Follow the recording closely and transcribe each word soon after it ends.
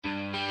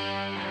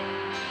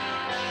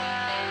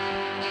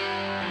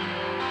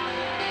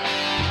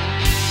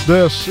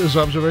This is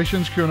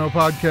Observations Q&O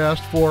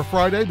podcast for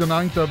Friday, the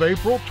 9th of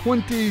April,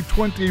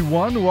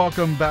 2021.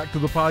 Welcome back to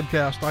the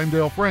podcast. I'm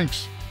Dale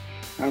Franks.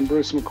 I'm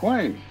Bruce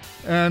McQueen.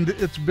 And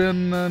it's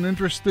been an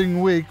interesting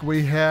week.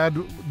 We had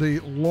the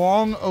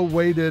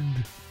long-awaited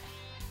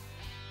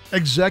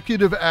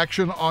executive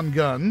action on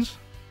guns,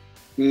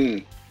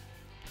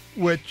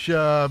 which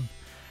I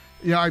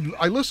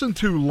listened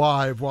to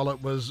live while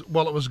it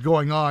was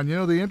going on. You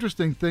know, the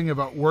interesting thing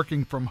about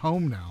working from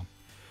home now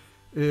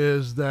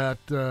is that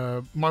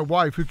my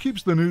wife, who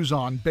keeps the news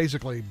on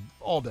basically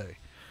all day,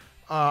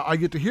 I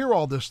get to hear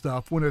all this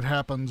stuff when it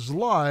happens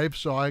live.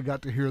 So I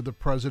got to hear the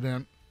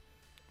president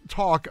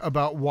talk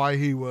about why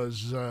he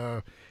was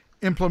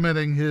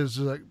implementing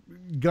his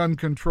gun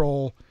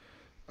control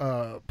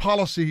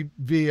policy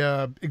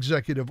via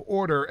executive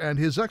order. And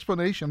his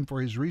explanation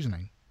for his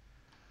reasoning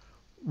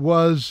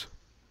was,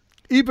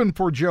 even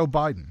for Joe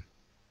Biden,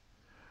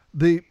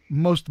 the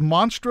most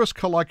monstrous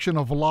collection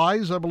of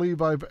lies I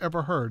believe I've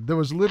ever heard. There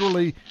was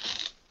literally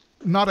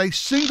not a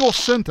single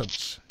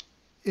sentence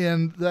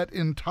in that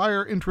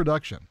entire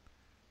introduction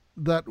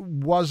that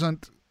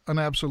wasn't an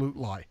absolute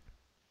lie.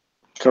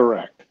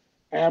 Correct.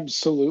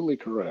 Absolutely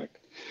correct.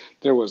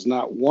 There was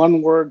not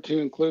one word to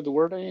include the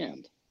word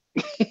 "and."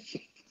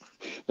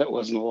 That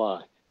wasn't a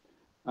lie.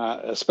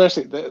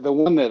 Especially the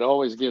one that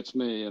always gets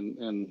me,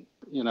 and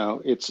you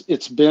know,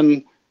 it's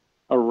been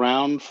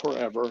around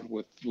forever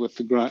with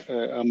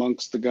the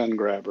amongst the gun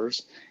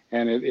grabbers,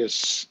 and it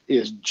is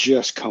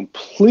just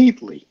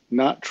completely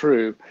not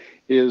true,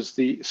 is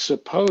the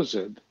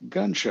supposed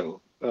gun show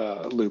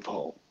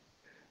loophole.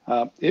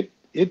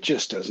 It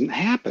just doesn't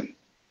happen.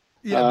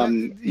 You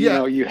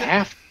know, you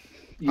have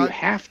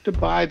to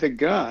buy the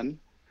gun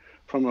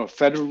from a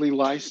federally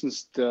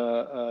licensed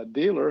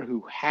dealer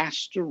who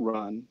has to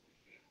run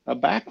a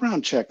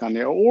background check on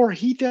there, or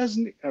he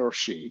doesn't, or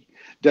she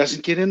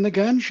doesn't get in the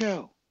gun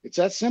show. It's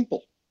that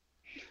simple.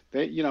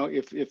 They, you know,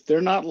 if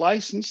they're not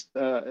licensed,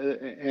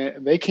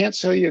 they can't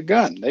sell you a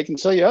gun. They can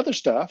sell you other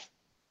stuff,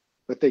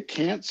 but they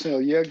can't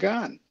sell you a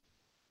gun.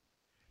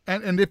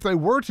 And if they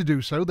were to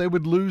do so, they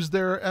would lose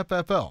their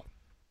FFL.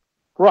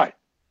 Right.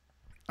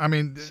 I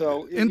mean,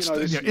 so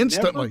instantly.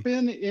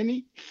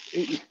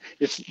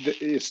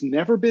 It's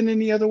never been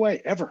any other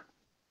way ever.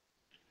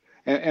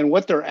 And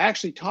what they're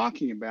actually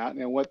talking about,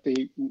 and what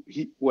he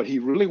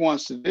really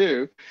wants to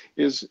do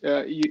is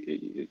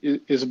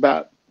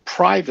about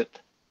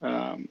private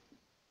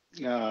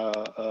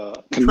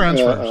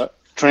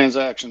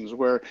transactions,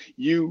 where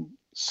you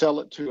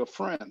sell it to a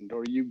friend,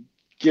 or you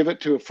give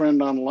it to a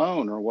friend on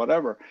loan, or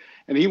whatever.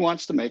 And he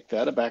wants to make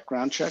that a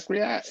background check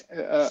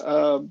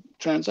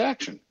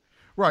transaction.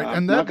 Right,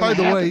 and that, by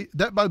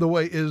the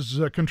way, is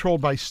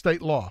controlled by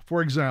state law.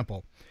 For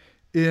example,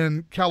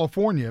 in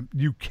California,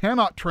 you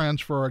cannot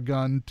transfer a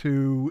gun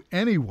to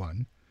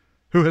anyone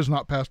who has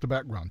not passed a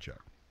background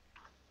check.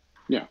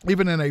 Yeah.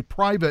 Even in a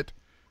private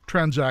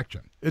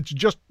transaction. It's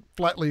just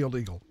flatly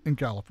illegal in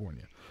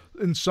California.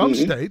 In some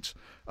states,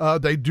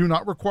 they do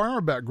not require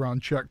a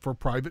background check for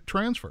private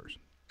transfers.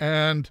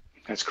 And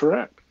that's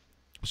correct.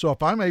 So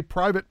if I'm a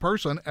private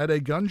person at a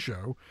gun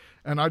show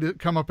and I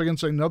come up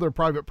against another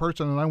private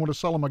person and I want to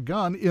sell them a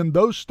gun, in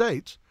those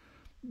states,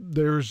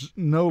 there's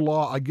no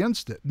law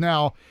against it.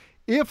 Now,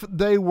 if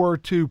they were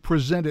to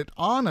present it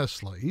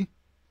honestly,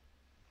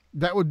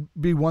 that would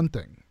be one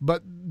thing.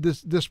 But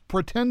this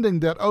pretending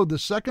that, the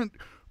second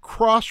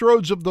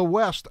Crossroads of the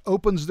West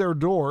opens their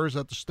doors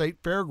at the state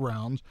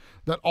fairgrounds,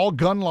 that all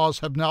gun laws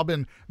have now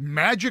been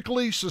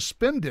magically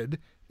suspended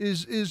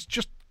is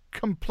just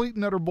complete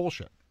and utter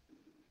bullshit.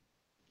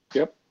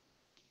 Yep.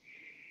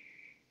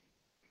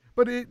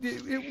 But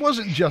it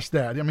wasn't just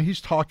that. I mean, he's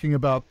talking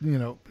about,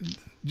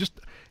 just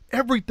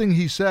everything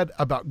he said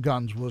about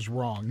guns was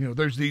wrong.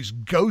 There's these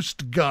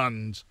ghost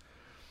guns.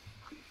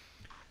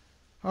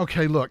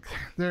 Okay, look,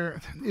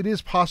 it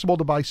is possible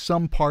to buy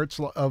some parts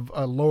of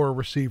a lower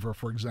receiver,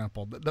 for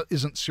example, that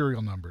isn't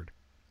serial numbered.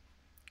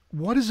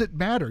 What does it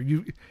matter?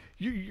 You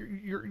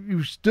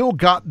still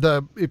got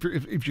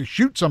if you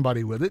shoot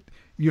somebody with it,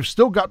 you've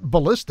still got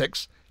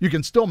ballistics. You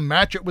can still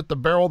match it with the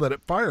barrel that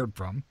it fired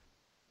from.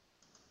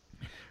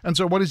 And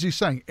so what is he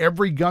saying?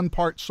 Every gun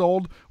part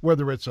sold,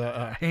 whether it's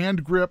a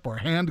hand grip or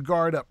hand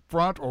guard up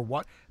front or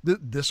what,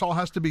 this all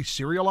has to be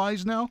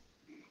serialized now?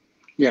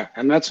 Yeah,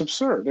 and that's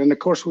absurd. And of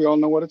course, we all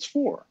know what it's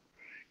for.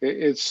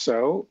 It's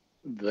so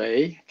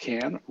they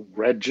can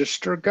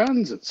register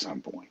guns at some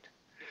point.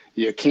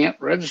 You can't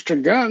register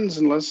guns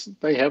unless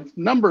they have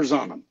numbers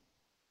on them.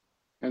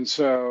 And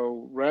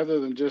so rather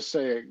than just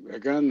say a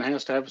gun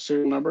has to have a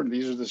serial number and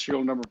these are the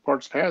serial number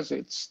parts it has,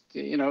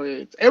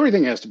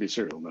 everything has to be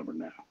serial numbered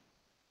now.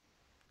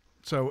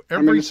 So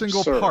every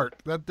single part,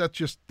 that's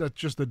just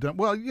the dumb.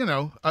 Well,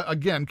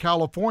 again,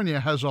 California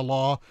has a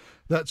law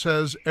that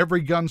says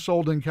every gun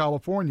sold in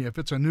California, if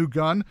it's a new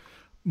gun,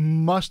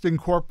 must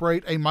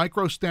incorporate a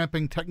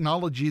micro-stamping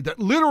technology that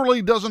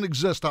literally doesn't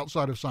exist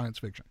outside of science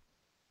fiction.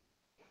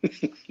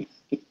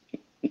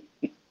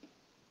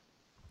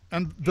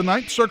 And the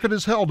Ninth Circuit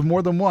has held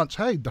more than once,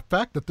 hey, the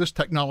fact that this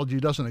technology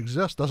doesn't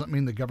exist doesn't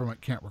mean the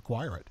government can't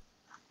require it.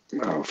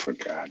 Oh, for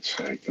God's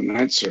sake, the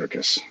Ninth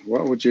Circus.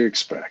 What would you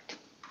expect?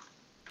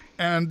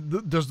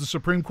 And does the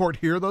Supreme Court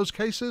hear those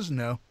cases?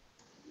 No.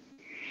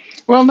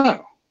 Well,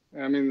 no.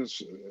 I mean,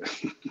 the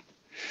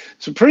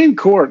Supreme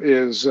Court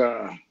is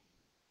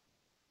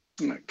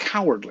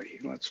cowardly,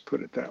 let's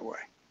put it that way.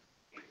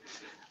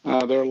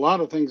 There are a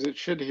lot of things it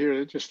should hear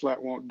it just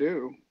flat won't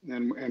do,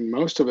 and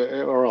most of it,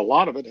 or a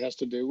lot of it, has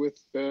to do with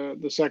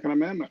the Second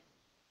Amendment.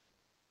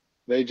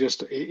 They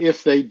just,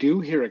 if they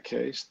do hear a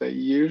case, they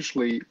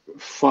usually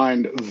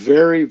find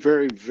very,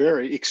 very,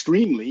 very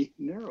extremely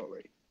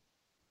narrowly.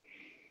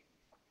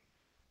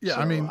 Yeah,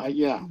 So, I mean,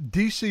 yeah.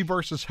 DC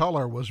versus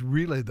Heller was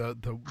really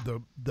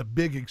the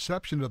big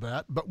exception to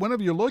that. But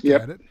whenever you look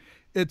Yep. at it,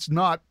 it's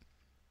not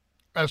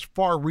as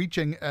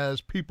far-reaching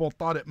as people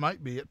thought it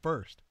might be at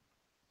first.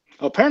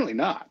 Apparently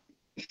not.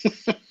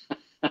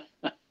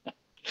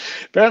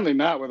 Apparently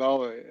not, with all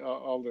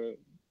the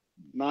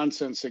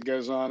nonsense that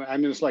goes on. I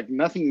mean, it's like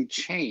nothing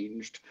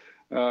changed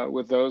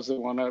with those that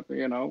want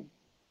to,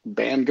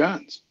 ban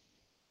guns.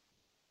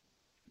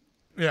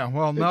 Yeah,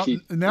 well,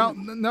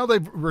 now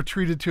they've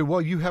retreated to,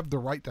 well, you have the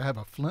right to have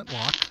a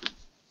flintlock.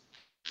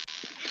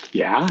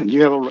 Yeah,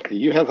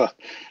 you have a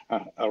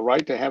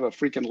right to have a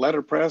freaking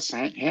letterpress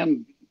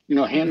hand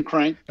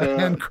cranked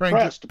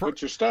press to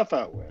put your stuff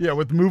out with. Yeah,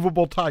 with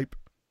movable type.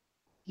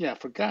 Yeah,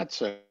 for God's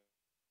sake.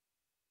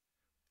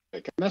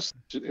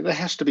 That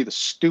has to be the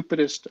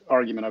stupidest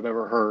argument I've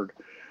ever heard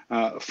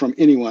from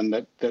anyone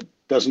that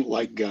doesn't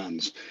like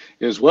guns.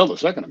 Is, well, the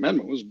Second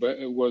Amendment was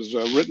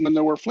written when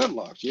there were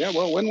flintlocks. Yeah,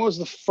 well, when was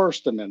the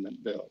First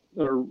Amendment bill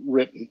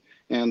written?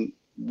 And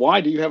why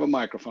do you have a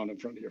microphone in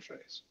front of your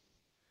face?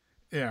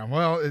 Yeah,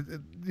 well,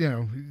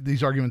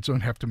 these arguments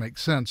don't have to make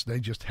sense. They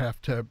just have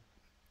to,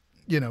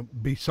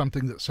 be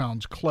something that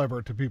sounds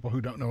clever to people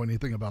who don't know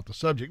anything about the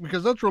subject,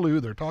 because that's really who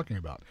they're talking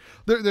about.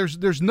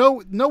 There's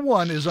no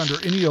one is under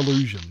any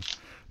illusions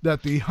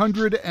that the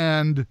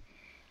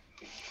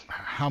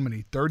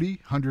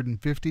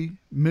 150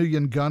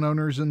 million gun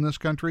owners in this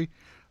country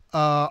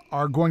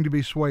are going to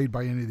be swayed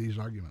by any of these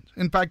arguments.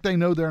 In fact, they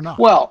know they're not.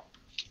 Well,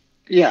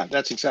 yeah,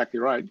 that's exactly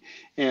right.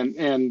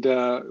 And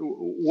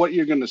what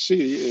you're going to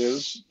see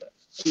is,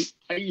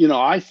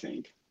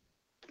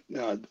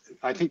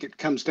 I think it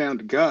comes down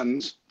to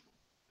guns.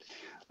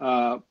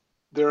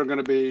 There are going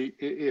to be,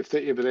 if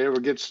it ever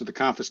gets to the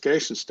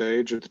confiscation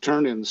stage or the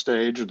turn-in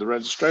stage or the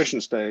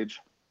registration stage,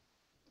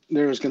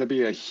 there is going to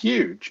be a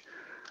huge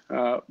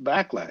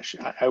backlash.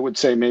 I would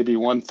say maybe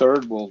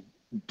 1/3 will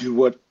do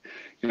what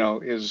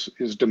is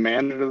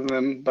demanded of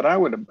them, but I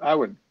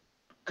would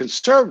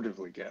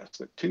conservatively guess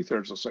that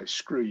 2/3 will say,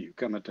 "Screw you,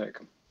 come and take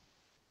them."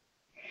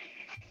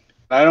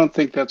 I don't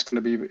think that's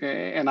going to be,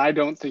 and I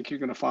don't think you're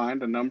going to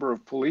find a number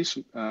of police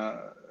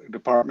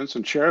departments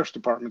and sheriff's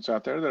departments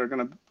out there that are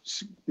going to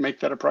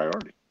make that a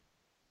priority.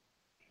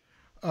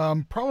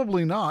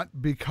 Probably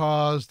not,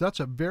 because that's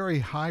a very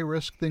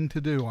high-risk thing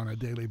to do on a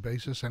daily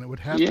basis, and it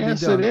would have to be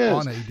done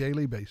on a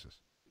daily basis.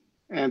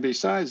 And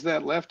besides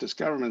that, leftist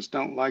governments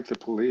don't like the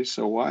police,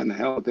 so why in the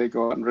hell would they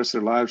go out and risk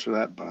their lives for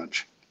that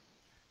bunch?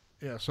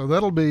 Yeah, so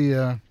that'll be,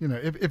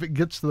 if it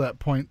gets to that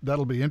point,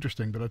 that'll be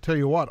interesting. But I'll tell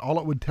you what, all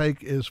it would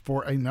take is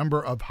for a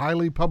number of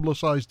highly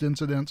publicized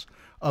incidents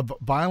of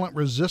violent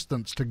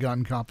resistance to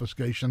gun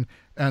confiscation,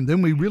 and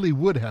then we really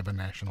would have a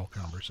national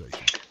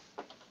conversation.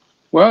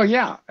 Well,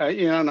 yeah,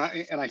 and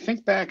I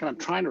think back, and I'm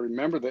trying to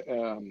remember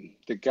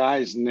the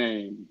guy's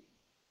name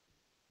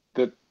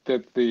that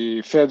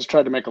the feds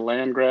tried to make a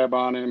land grab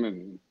on him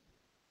and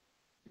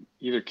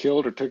either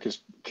killed or took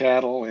his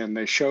cattle, and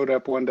they showed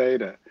up one day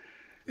to.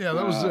 Yeah,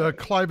 that was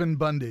Cliven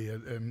Bundy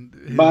and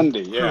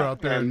his crew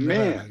out there. And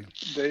man,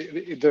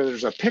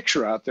 there's a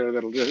picture out there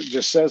that'll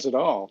just says it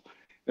all.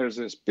 There's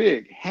this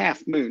big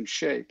half-moon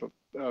shape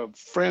of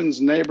friends,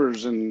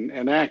 neighbors, and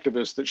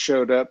activists that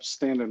showed up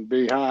standing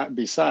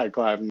beside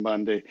Cliven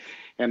Bundy,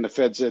 and the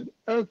Fed said,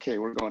 "Okay,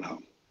 we're going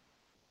home."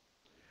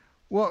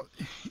 Well,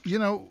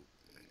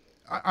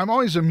 I'm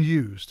always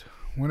amused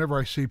whenever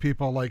I see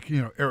people like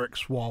Eric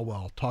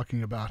Swalwell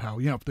talking about how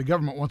if the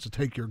government wants to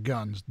take your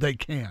guns, they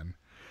can.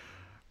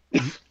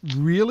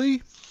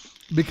 Really?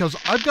 Because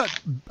I've got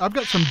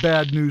some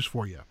bad news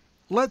for you.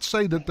 Let's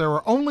say that there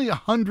are only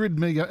 100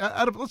 million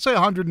out of, let's say,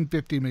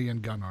 150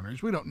 million gun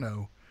owners. We don't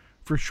know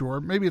for sure.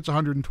 Maybe it's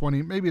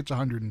 120. Maybe it's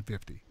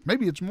 150.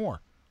 Maybe it's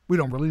more. We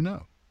don't really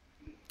know.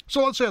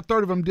 So let's say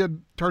 1/3 of them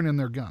did turn in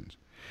their guns.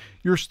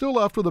 You're still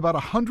left with about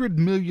 100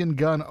 million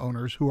gun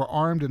owners who are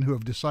armed and who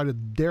have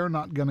decided they're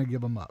not going to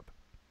give them up.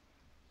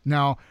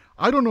 Now,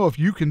 I don't know if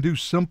you can do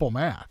simple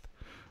math,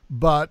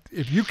 but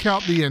if you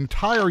count the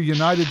entire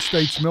United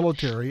States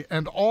military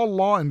and all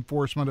law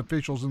enforcement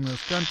officials in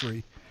this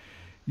country,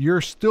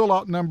 you're still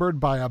outnumbered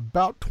by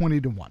about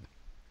 20-1.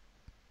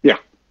 Yeah.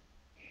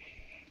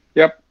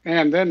 Yep.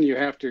 And then you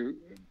have to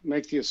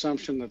make the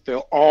assumption that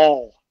they'll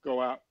all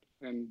go out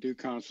and do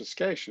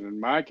confiscation. And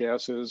my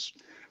guess is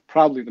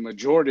probably the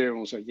majority of them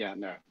will say, yeah,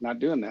 no, not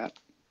doing that.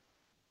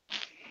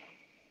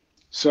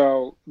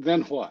 So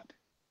then what?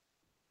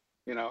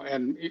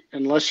 And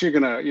unless you're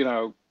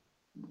gonna,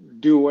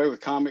 do away with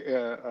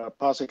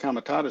posse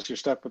comitatus, you're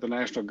stuck with the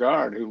National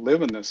Guard who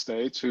live in the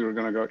states who are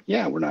going to go,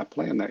 yeah, we're not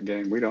playing that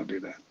game. We don't do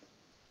that.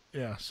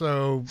 Yeah.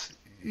 So,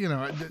 you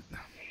know,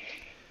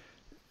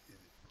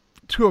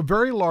 to a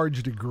very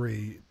large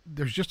degree,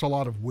 there's just a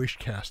lot of wish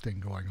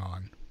casting going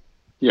on.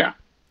 Yeah.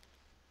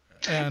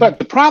 And But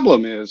the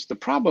problem is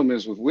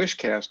with wish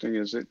casting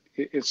is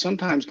it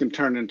sometimes can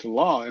turn into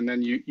law, and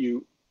then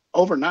you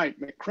overnight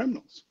make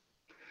criminals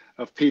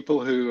of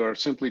people who are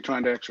simply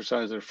trying to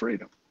exercise their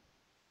freedom.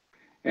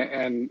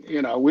 And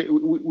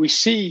we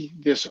see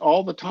this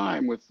all the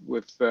time with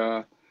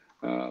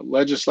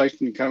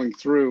legislation coming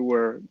through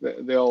where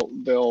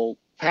they'll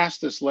pass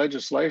this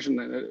legislation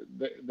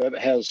that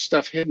has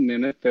stuff hidden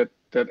in it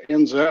that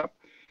ends up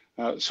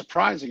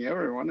surprising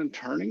everyone and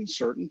turning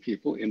certain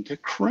people into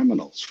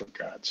criminals, for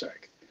God's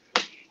sake.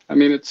 I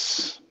mean,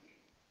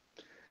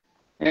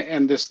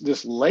 and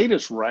this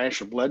latest rash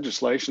of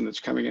legislation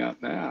that's coming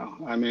out now.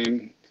 I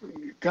mean,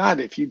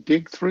 God, if you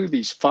dig through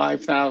these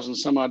 5,000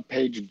 some odd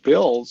page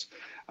bills,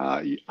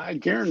 I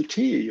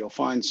guarantee you'll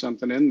find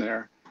something in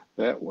there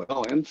that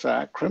will, in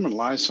fact,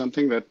 criminalize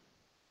something that,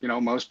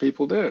 most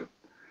people do.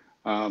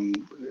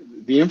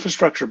 The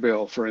infrastructure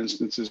bill, for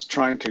instance, is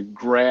trying to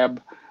grab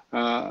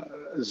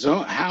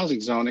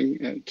housing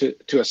zoning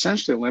to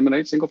essentially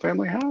eliminate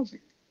single-family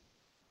housing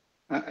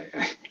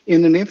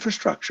in an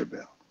infrastructure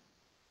bill.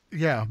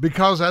 yeah,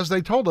 because as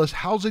they told us,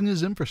 housing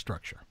is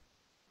infrastructure.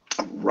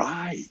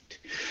 Right.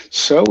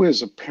 So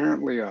is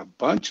apparently a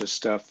bunch of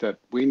stuff that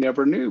we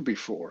never knew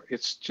before.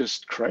 It's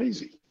just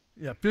crazy.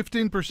 Yeah,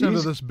 15%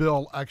 of this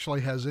bill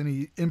actually has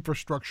any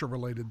infrastructure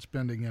related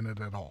spending in it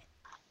at all.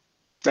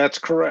 That's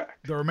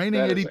correct. The remaining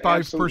That is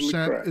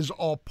 85% correct. is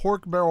all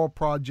pork barrel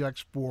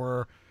projects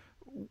for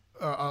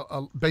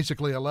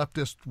basically a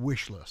leftist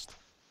wish list.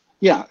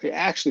 Yeah,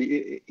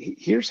 actually,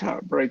 here's how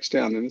it breaks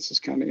down, and this is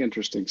kind of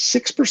interesting.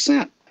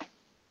 6%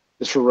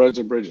 is for roads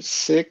and bridges.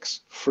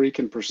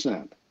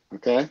 6%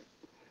 okay?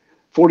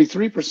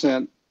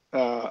 43%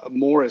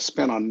 more is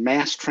spent on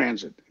mass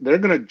transit. They're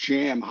going to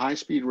jam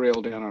high-speed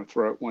rail down our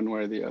throat one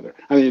way or the other.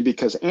 I mean,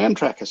 because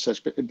Amtrak has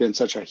been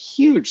such a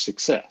huge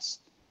success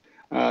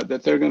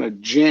that they're going to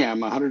jam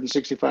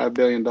 $165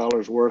 billion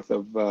worth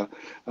of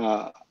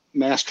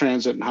mass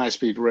transit and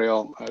high-speed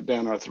rail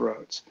down our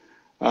throats.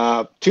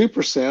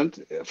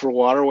 2% for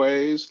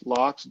waterways,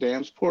 locks,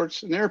 dams,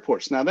 ports, and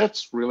airports. Now,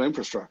 that's real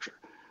infrastructure.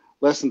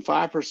 Less than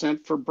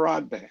 5% for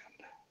broadband.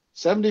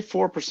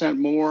 74%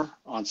 more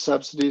on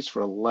subsidies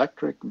for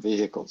electric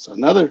vehicles.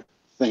 Another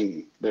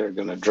thing they're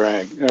going to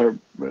drag or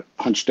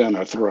punch down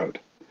our throat.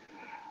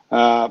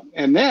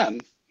 And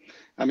then,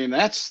 I mean,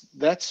 that's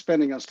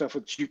spending on stuff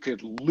which you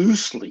could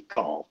loosely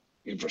call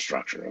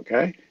infrastructure.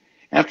 Okay.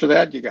 After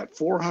that, you got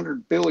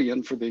 $400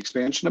 billion for the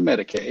expansion of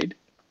Medicaid,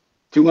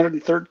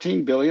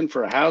 $213 billion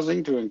for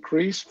housing to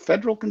increase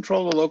federal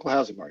control of local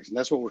housing markets, and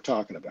that's what we're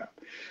talking about.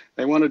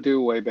 They want to do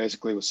away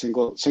basically with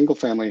single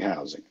family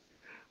housing.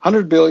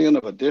 $100 billion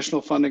of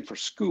additional funding for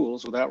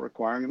schools without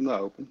requiring them to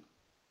open.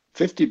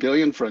 $50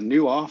 billion for a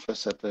new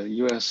office at the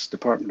U.S.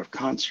 Department of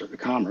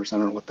Commerce. I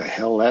don't know what the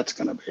hell that's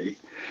going to be.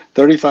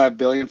 $35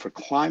 billion for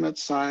climate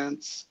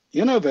science,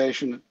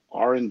 innovation,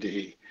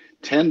 R&D.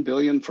 $10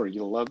 billion for,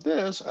 you'll love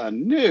this, a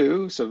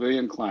new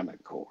civilian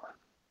climate corps.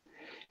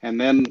 And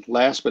then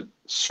last but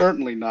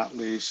certainly not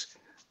least,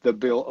 the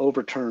bill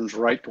overturns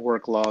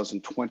right-to-work laws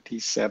in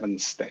 27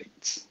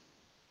 states.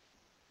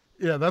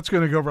 Yeah, that's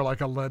going to go over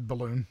like a lead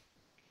balloon.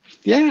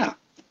 Yeah.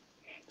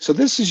 So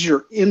this is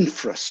your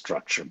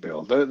infrastructure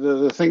bill,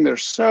 the thing they're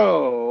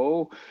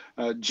so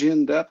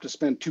ginned up to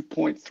spend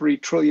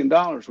 $2.3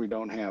 trillion we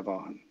don't have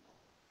on.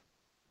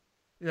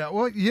 Yeah,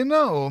 well,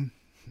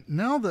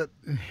 now that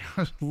I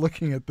was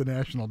looking at the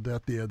national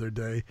debt the other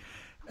day,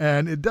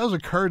 and it does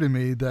occur to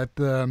me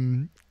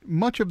that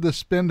much of the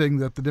spending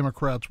that the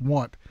Democrats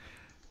want,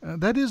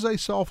 that is a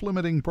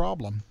self-limiting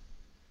problem.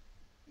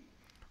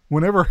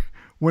 Whenever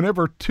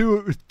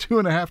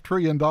 $2.5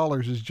 trillion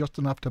is just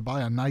enough to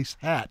buy a nice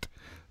hat,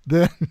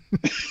 then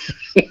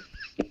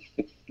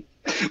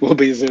we'll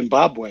be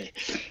Zimbabwe.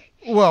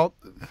 Well,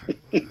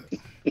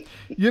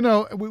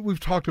 we've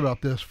talked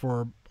about this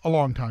for a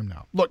long time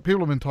now. Look,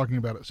 people have been talking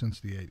about it since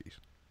the 80s,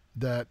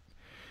 that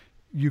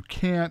you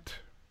can't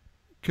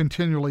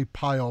continually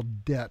pile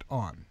debt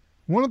on.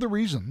 One of the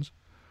reasons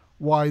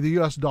why the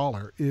U.S.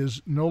 dollar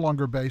is no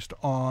longer based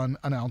on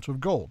an ounce of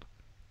gold.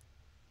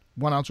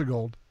 1 ounce of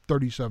gold,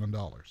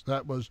 $37.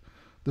 That was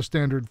the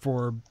standard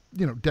for,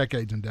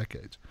 decades and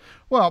decades.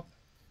 Well,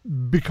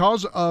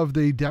 because of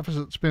the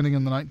deficit spending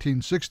in the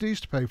 1960s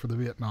to pay for the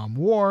Vietnam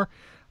War,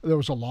 there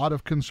was a lot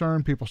of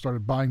concern. People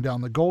started buying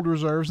down the gold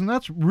reserves, and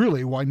that's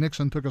really why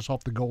Nixon took us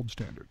off the gold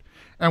standard.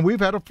 And we've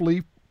had a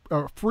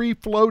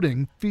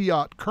free-floating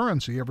fiat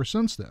currency ever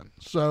since then.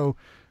 So,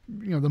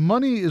 the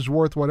money is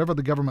worth whatever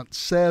the government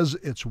says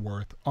it's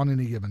worth on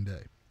any given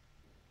day.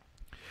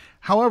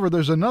 However,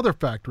 there's another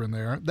factor in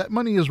there. That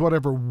money is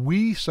whatever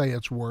we say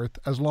it's worth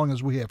as long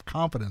as we have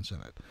confidence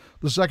in it.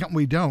 The second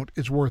we don't,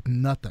 it's worth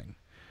nothing.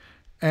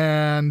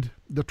 And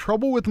the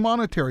trouble with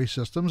monetary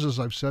systems, as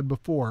I've said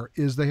before,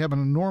 is they have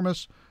an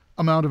enormous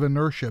amount of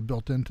inertia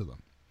built into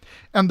them.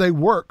 And they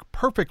work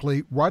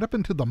perfectly right up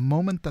until the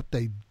moment that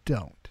they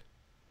don't.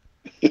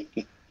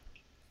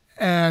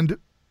 And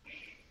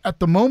at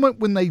the moment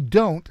when they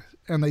don't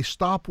and they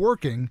stop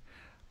working,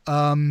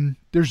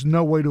 there's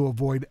no way to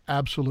avoid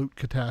absolute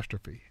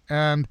catastrophe.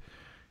 And,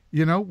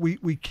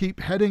 we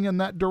keep heading in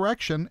that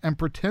direction and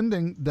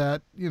pretending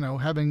that,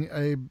 having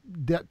a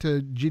debt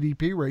to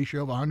GDP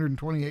ratio of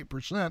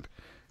 128%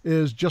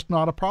 is just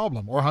not a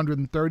problem, or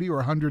 130 or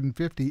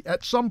 150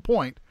 at some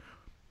point.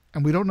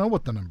 And we don't know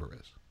what the number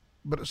is.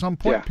 But at some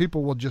point,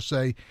 people will just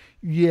say,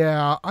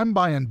 yeah, I'm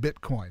buying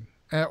Bitcoin.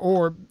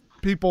 Or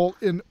people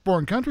in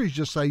foreign countries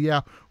just say,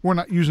 yeah, we're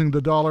not using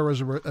the dollar as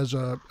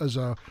the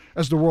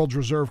world's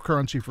reserve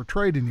currency for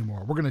trade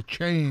anymore. We're going to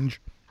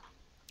change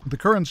the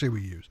currency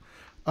we use.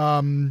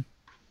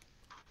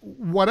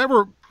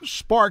 Whatever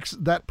sparks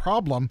that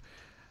problem,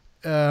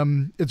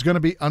 it's going to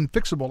be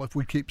unfixable if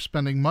we keep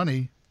spending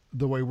money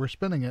the way we're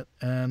spending it.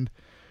 And,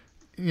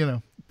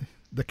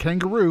 the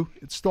kangaroo,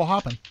 it's still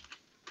hopping.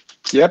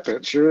 Yep,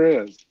 it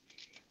sure is.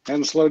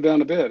 Hasn't slowed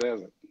down a bit,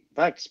 has it? In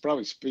fact, it's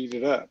probably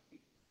speeded up.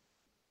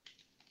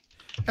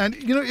 And,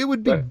 it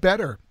would be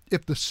better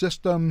if the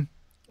system,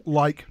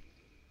 like,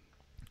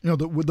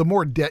 the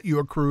more debt you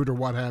accrued or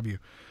what have you,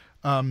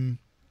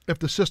 if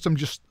the system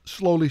just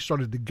slowly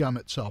started to gum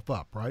itself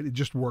up, right? It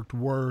just worked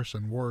worse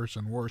and worse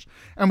and worse.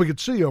 And we could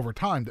see over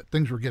time that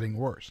things were getting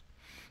worse.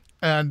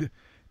 And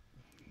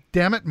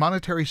damn it,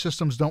 monetary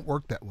systems don't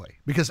work that way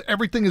because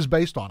everything is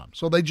based on them.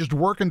 So they just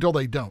work until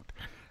they don't.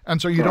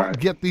 And so you don't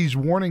get these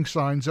warning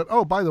signs that,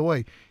 oh, by the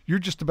way, you're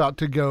just about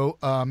to go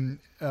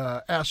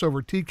ass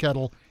over tea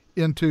kettle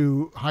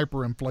into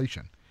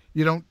hyperinflation.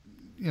 You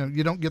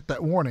don't get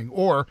that warning.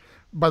 Or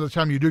by the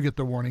time you do get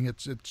the warning,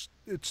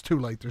 it's too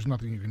late. There's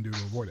nothing you can do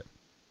to avoid it.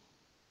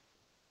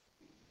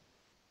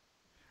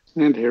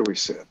 And here we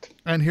sit.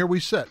 And,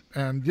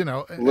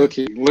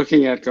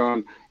 looking at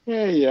going,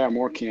 yeah,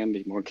 more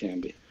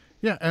candy.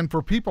 Yeah, and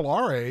for people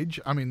our age,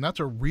 I mean, that's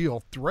a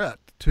real threat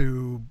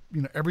to,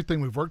 everything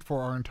we've worked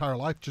for our entire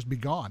life just be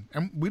gone.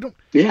 And we don't.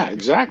 Yeah,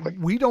 exactly.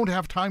 We don't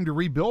have time to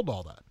rebuild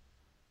all that.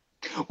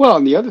 Well,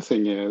 and the other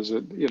thing is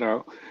that,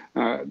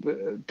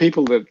 the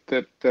people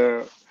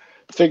that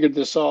figured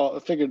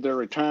their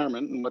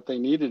retirement and what they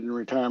needed in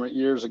retirement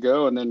years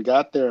ago, and then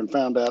got there and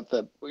found out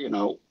that,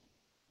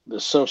 the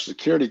Social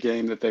Security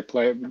game that they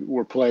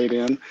were played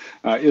in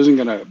isn't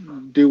going to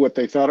do what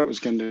they thought it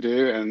was going to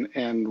do,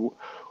 and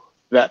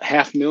that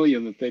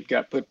 $500,000 that they've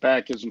got put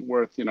back isn't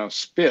worth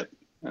spit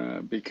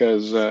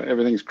because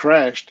everything's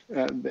crashed.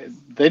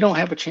 They don't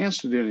have a chance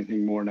to do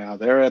anything more now.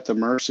 They're at the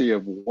mercy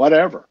of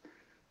whatever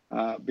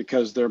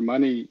because their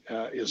money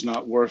is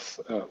not worth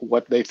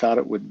what they thought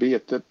it would be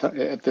at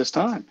this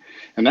time,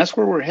 and that's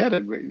where we're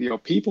headed.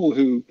 People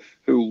who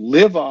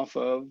live off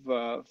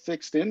of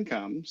fixed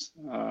incomes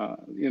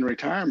in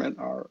retirement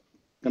are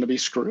going to be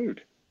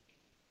screwed.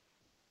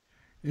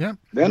 Yeah.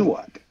 Then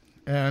what?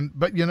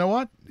 But you know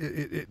what?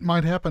 It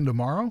might happen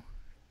tomorrow.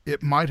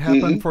 It might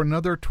happen for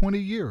another 20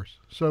 years.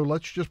 So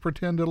let's just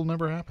pretend it'll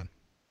never happen.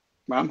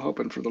 I'm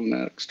hoping for the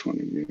next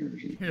 20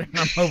 years. Yeah,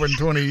 I'm hoping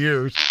 20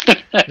 years.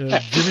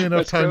 Give me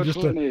enough time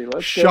just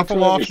to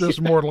shuffle off this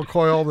mortal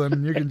coil,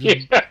 then you can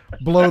just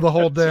blow the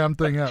whole damn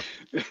thing up.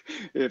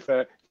 If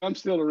I'm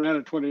still around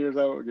in 20 years,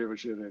 I won't give a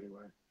shit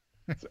anyway.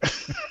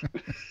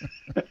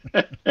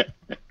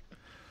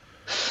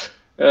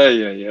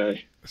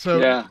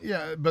 So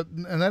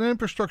and that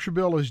infrastructure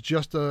bill is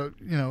just an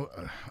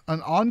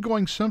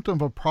ongoing symptom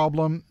of a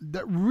problem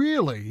that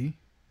really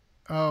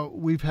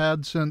we've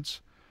had since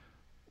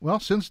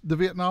the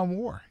Vietnam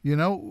War.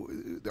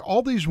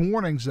 All these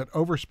warnings that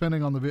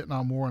overspending on the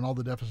Vietnam War and all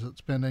the deficit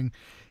spending,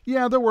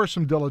 there were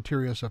some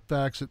deleterious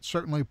effects. It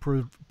certainly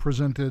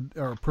prevented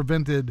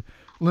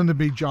Lyndon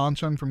B.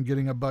 Johnson from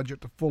getting a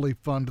budget to fully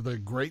fund the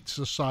Great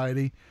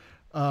Society.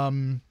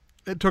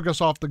 It took us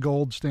off the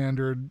gold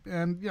standard.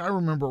 And I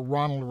remember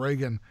Ronald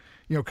Reagan,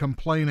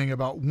 complaining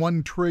about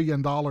 $1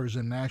 trillion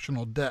in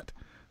national debt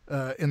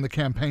in the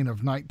campaign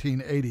of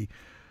 1980.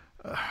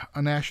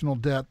 A national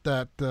debt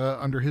that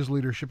under his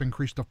leadership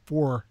increased to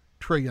 $4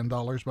 trillion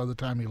by the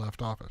time he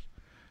left office.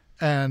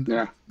 And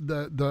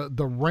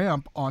the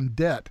ramp on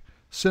debt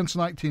since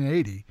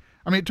 1980,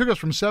 it took us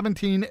from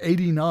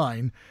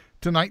 1789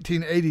 to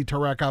 1980 to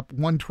rack up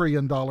 $1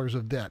 trillion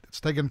of debt. It's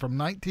taken from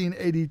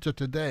 1980 to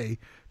today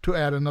to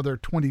add another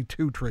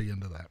 $22 trillion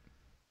to that.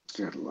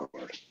 Good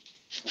Lord.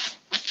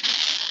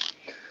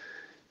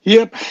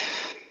 Yep.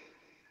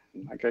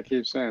 Like I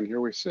keep saying,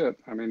 here we sit.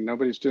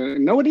 Nobody's doing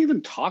it. Nobody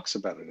even talks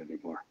about it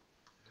anymore.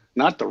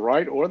 Not the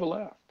right or the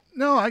left.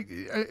 No,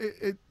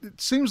 it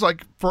seems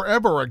like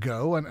forever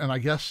ago, and I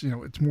guess,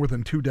 it's more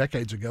than 2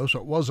 decades ago, so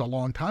it was a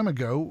long time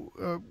ago,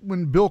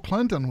 when Bill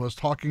Clinton was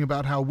talking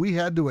about how we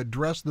had to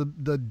address the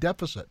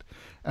deficit.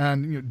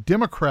 And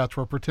Democrats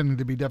were pretending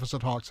to be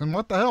deficit hawks. And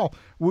what the hell?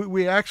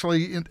 We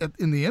actually,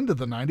 in the end of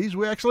the 90s,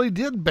 we actually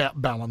did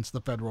balance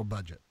the federal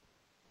budget.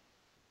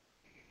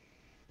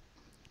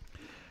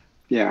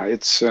 Yeah,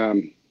 it's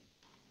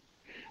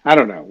I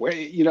don't know.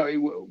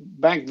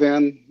 Back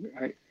then,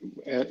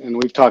 and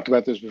we've talked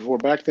about this before.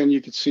 Back then,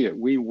 you could see it.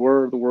 We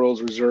were the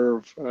world's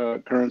reserve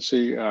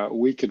currency.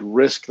 We could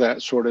risk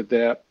that sort of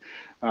debt,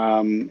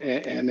 and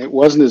it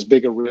wasn't as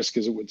big a risk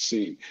as it would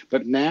seem.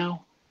 But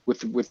now,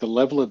 with the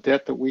level of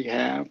debt that we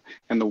have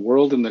and the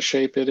world in the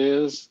shape it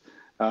is,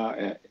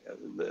 uh,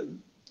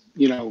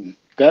 you know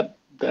that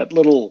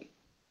little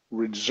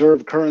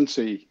reserve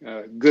currency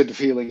good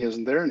feeling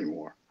isn't there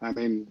anymore. I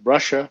mean,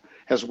 Russia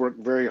has worked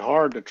very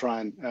hard to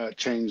try and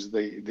change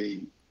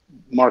the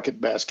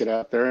market basket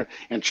out there,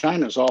 and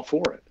China's all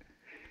for it.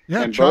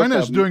 Yeah, And both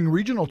China's of them, doing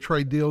regional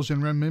trade deals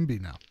in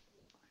renminbi now.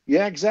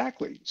 yeah,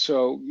 exactly.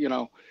 So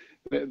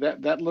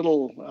that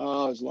little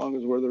as long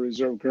as we're the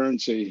reserve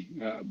currency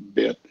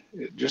bit,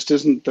 it just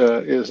isn't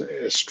is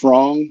as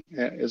strong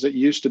as it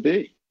used to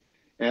be.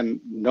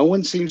 And no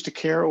one seems to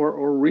care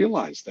or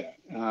realize that.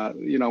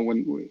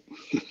 When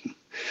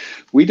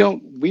we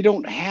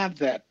don't have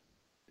that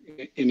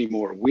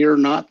anymore. We're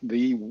not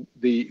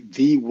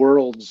the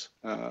world's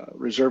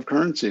reserve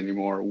currency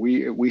anymore.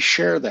 We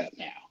share that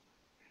now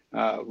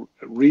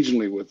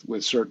regionally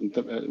with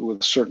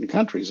certain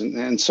countries,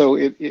 and so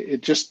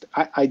it just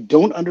I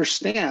don't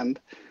understand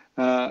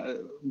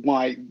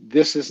why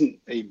this isn't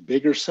a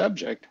bigger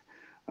subject.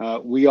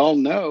 We all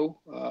know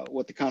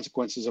what the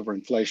consequences of our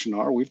inflation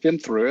are. We've been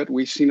through it.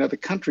 We've seen other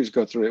countries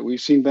go through it.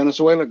 We've seen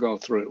Venezuela go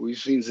through it. We've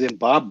seen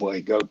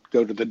Zimbabwe go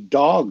to the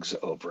dogs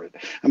over it.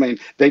 I mean,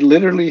 they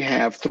literally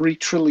have $3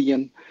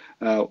 trillion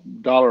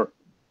dollar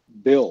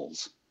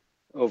bills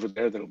over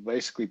there that'll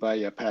basically buy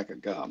you a pack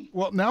of gum.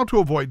 Well, now to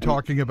avoid I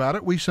mean, talking about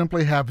it, we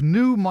simply have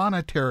new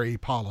monetary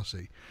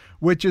policy,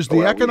 which is the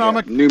well, we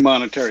economic have new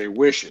monetary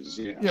wishes.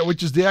 Yeah. yeah,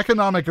 which is the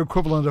economic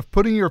equivalent of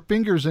putting your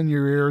fingers in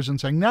your ears and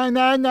saying nah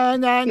nah nah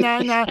nah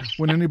nah nah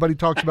when anybody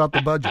talks about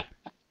the budget.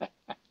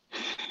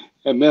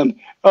 And then,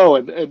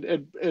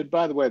 and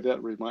by the way,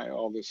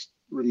 all this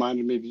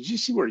reminded me. Did you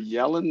see where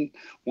Yellen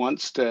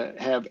wants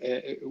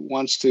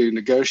to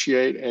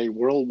negotiate a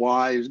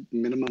worldwide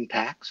minimum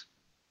tax?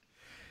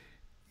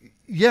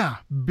 Yeah,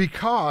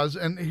 because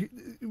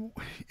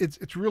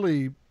it's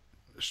really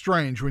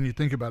strange when you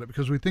think about it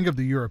because we think of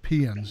the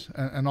Europeans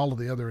and all of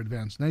the other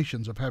advanced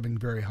nations of having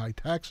very high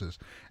taxes.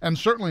 And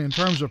certainly in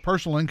terms of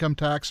personal income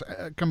tax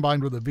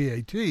combined with a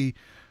VAT,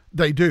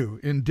 they do.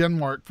 In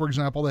Denmark, for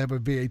example, they have a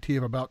VAT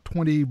of about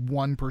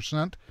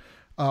 21%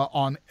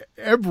 on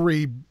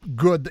every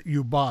good that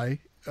you buy,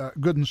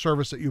 good and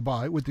service that you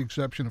buy, with the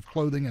exception of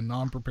clothing and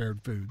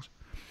non-prepared foods.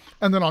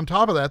 And then on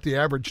top of that, the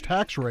average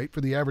tax rate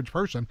for the average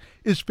person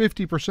is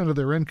 50% of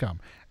their income.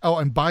 Oh,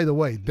 and by the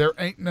way, there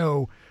ain't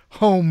no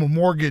home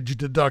mortgage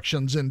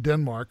deductions in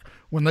Denmark.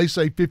 When they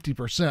say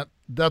 50%,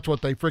 that's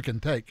what they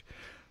frickin' take.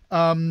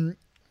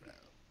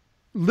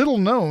 Little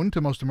known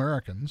to most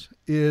Americans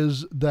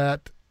is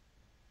that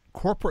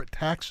corporate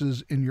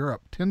taxes in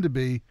Europe tend to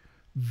be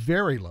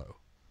very low.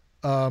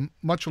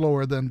 Much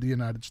lower than the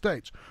United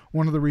States.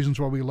 One of the reasons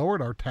why we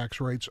lowered our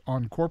tax rates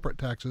on corporate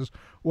taxes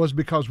was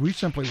because we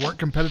simply weren't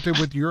competitive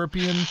with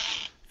European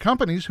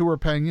companies who were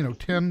paying,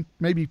 10,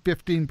 maybe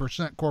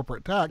 15%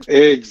 corporate tax,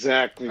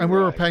 Exactly and we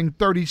were right. paying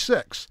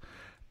 36.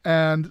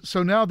 And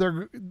so now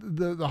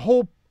the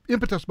whole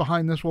impetus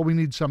behind this, well, we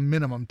need some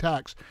minimum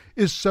tax,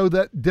 is so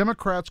that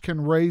Democrats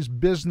can raise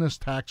business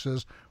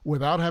taxes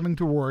without having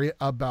to worry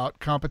about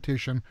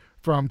competition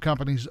from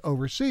companies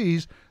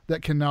overseas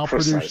that can now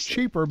produce Precisely.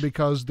 cheaper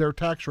because their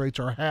tax rates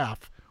are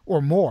half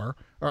or more,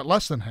 or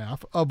less than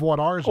half of what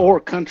ours Or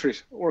are.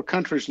 countries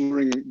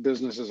luring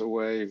businesses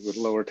away with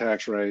lower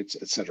tax rates,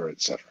 et cetera,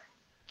 et cetera.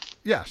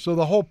 Yeah, so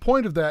the whole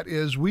point of that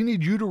is we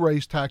need you to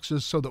raise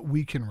taxes so that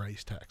we can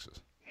raise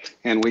taxes.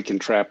 And we can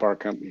trap our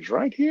companies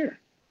right here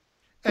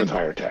with And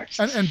higher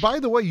and taxes. by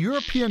the way,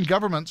 European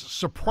governments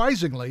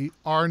surprisingly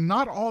are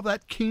not all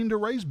that keen to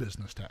raise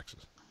business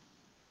taxes.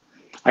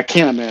 I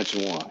can't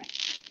imagine why,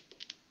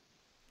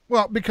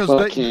 Well, because but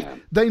I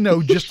can. they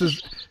know just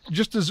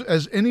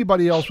as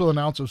anybody else with an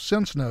ounce of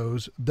sense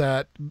knows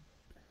that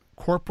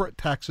corporate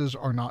taxes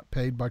are not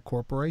paid by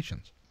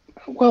corporations.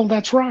 Well,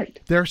 that's right.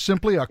 They're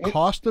simply a It,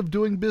 cost of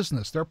doing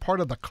business. They're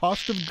part of the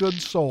cost of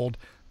goods sold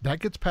that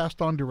gets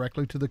passed on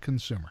directly to the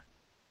consumer.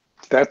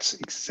 that's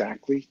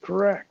exactly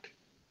correct.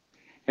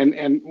 And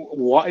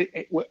why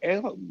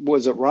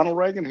was it Ronald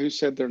Reagan who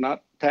said they're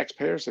not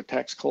taxpayers, they're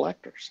tax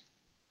collectors?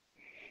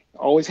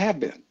 Always have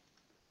been.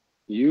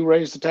 You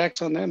raise the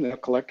tax on them, they'll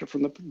collect it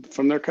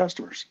from their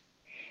customers.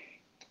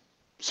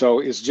 So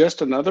it's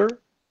just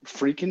another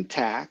freaking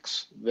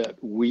tax that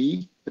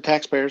we, the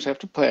taxpayers, have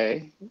to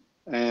pay,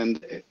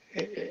 and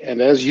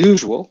and as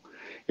usual,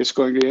 it's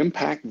going to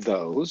impact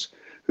those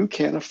who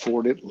can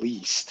afford it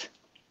least.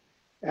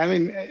 I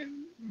mean,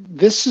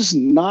 this is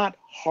not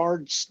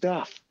hard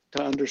stuff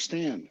to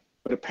understand,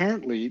 but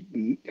apparently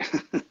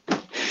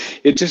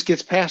it just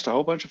gets past a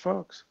whole bunch of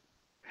folks.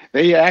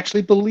 They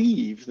actually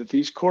believe that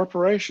these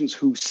corporations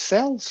who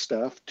sell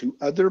stuff to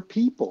other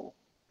people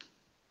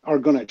are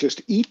going to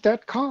just eat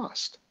that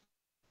cost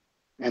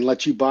and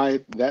let you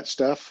buy that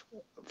stuff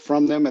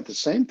from them at the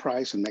same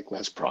price and make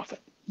less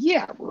profit.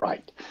 Yeah,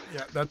 right.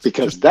 Yeah, that's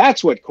Because just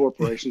that's what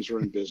corporations are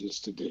in business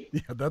to do.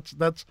 yeah,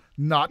 that's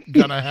not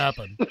gonna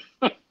happen.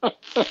 Well,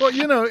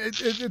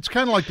 it's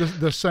kind of like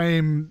the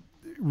same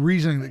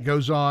reasoning that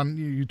goes on.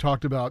 You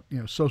talked about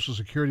Social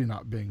Security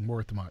not being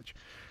worth much.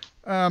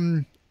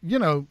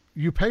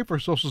 You pay for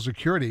Social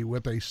Security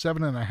with a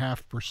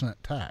 7.5%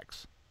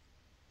 tax,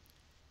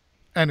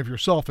 and if you're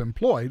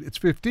self-employed, it's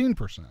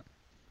 15%.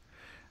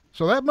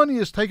 So that money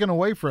is taken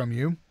away from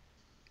you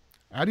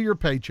out of your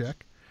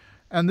paycheck.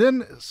 And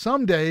then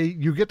someday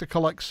you get to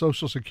collect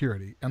Social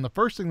Security. And the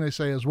first thing they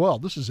say is, well,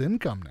 this is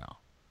income now.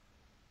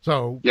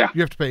 So Yeah. you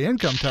have to pay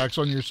income tax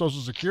on your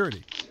Social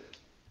Security.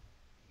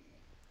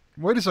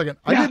 Wait a second.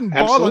 I Yeah, didn't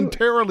absolutely.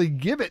 voluntarily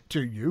give it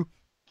to you.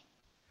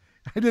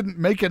 I didn't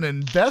make an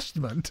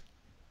investment,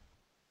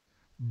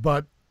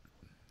 but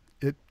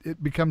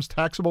it becomes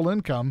taxable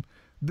income.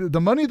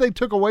 The money they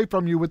took away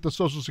from you with the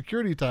Social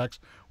Security tax,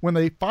 when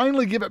they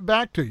finally give it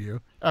back to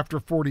you after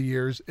 40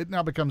 years, it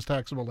now becomes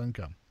taxable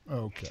income.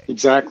 Okay.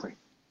 Exactly.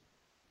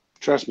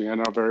 Trust me, I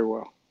know very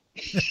well.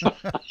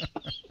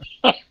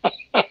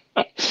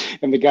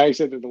 And the guy who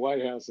said that the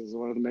White House is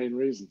one of the main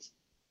reasons.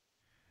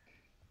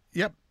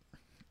 Yep.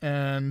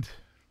 And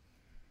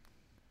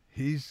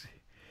he's,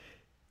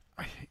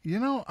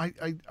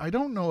 I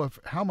don't know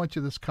how much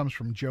of this comes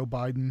from Joe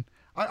Biden.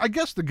 I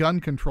guess the gun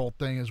control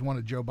thing is one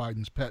of Joe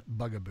Biden's pet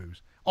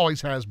bugaboos.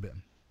 Always has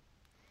been.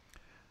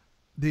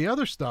 The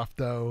other stuff,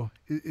 though,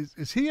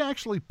 is he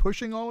actually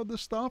pushing all of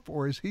this stuff,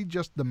 or is he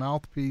just the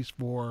mouthpiece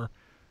for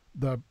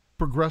the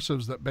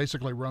progressives that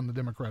basically run the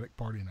Democratic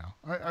Party now?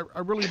 I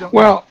really don't know.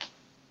 Well,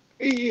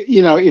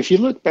 if you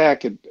look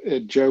back at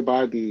Joe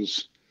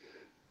Biden's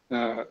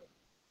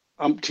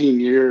umpteen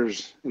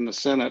years in the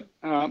Senate,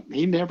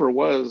 he never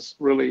was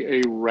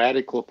really a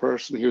radical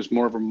person. He was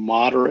more of a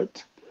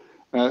moderate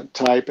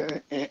type.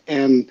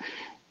 And,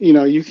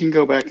 you can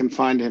go back and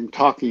find him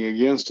talking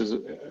against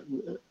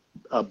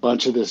a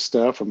bunch of this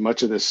stuff or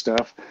much of this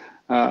stuff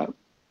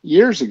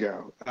years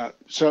ago.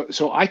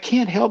 So I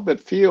can't help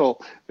but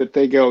feel that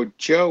they go,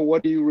 Joe,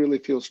 what do you really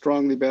feel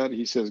strongly about?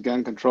 He says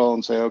gun control,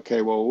 and say,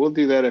 okay, well, we'll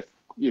do that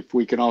if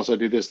we can also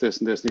do this, this,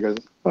 and this. And he goes,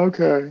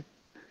 okay,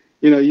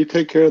 you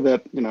take care of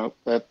that,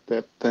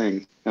 that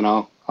thing, and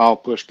I'll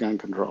push gun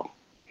control.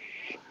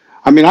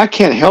 I mean, I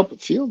can't help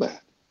but feel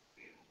that.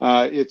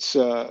 It's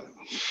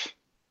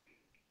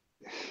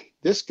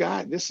this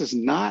guy. This is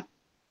not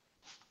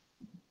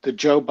the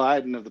Joe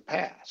Biden of the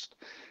past.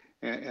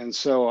 And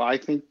so I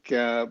think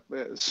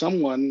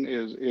someone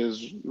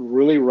is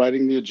really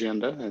writing the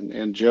agenda,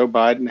 and Joe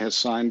Biden has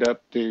signed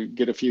up to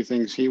get a few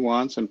things he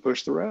wants and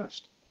push the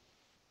rest.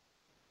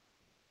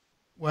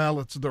 Well,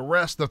 it's the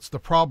rest that's the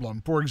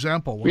problem. For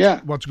example,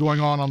 what's going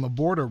on the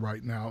border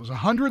right now is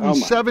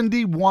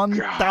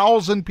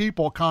 171,000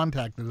 people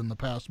contacted in the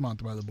past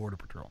month by the Border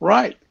Patrol.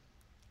 Right.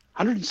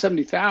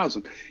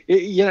 170,000.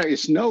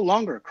 It's no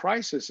longer a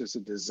crisis, it's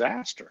a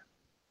disaster.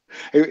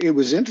 It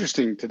was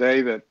interesting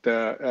today that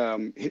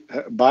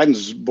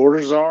Biden's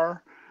border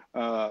czar,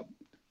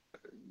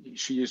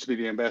 she used to be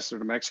the ambassador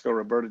to Mexico,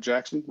 Roberta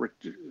Jackson,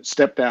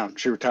 stepped down.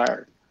 She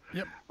retired.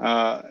 Yep.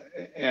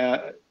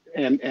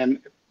 And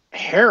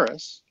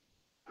Harris,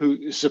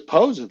 who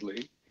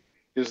supposedly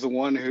is the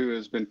one who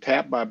has been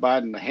tapped by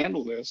Biden to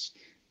handle this,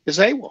 is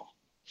AWOL.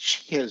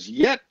 She has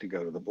yet to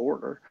go to the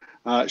border.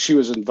 She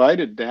was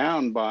invited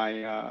down by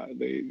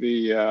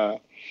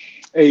the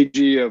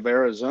AG of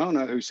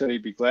Arizona, who said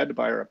he'd be glad to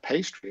buy her a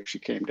pastry if she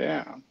came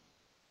down.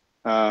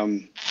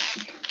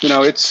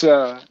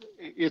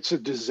 It's a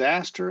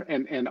disaster,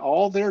 and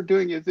all they're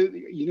doing is,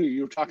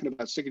 you're talking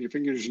about sticking your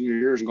fingers in your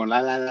ears and going la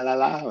la la la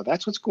la.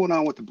 That's what's going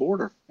on with the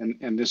border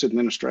and this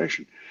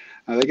administration.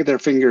 They get their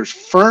fingers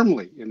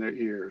firmly in their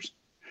ears,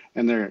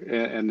 and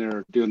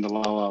they're doing the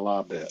la la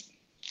la bit.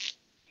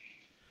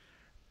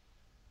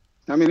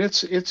 I mean,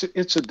 it's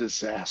a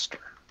disaster.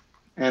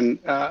 And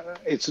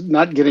it's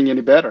not getting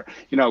any better.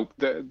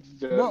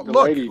 The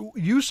lady.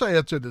 You say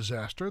it's a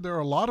disaster. There are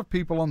a lot of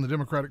people on the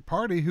Democratic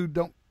Party who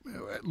don't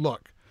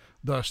look.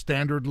 The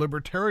standard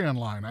libertarian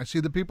line. I see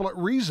the people at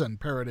Reason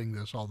parroting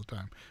this all the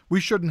time. We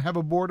shouldn't have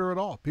a border at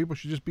all. People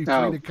should just be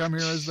free to come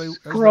here as they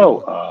grow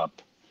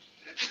up.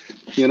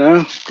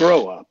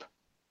 Grow up.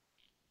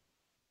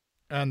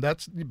 And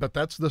that's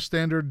the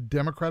standard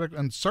Democratic,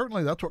 and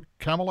certainly that's what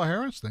Kamala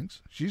Harris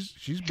thinks.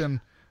 She's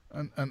been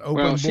an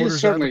open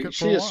borders advocate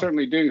for a while. She is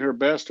certainly doing her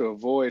best to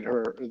avoid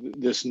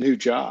this new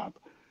job.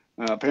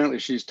 Apparently,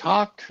 she's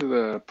talked to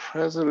the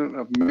president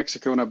of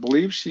Mexico, and I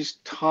believe she's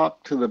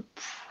talked to the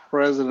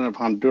president of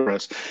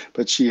Honduras,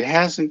 but she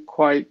hasn't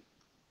quite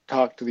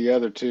talked to the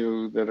other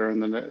two that are in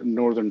the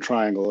Northern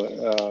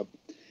Triangle.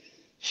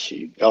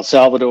 El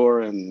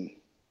Salvador and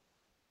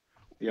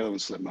the other one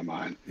slipped my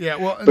mind. Yeah,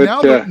 well,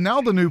 but,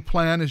 now the new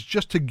plan is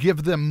just to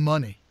give them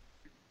money.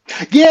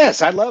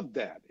 Yes, I love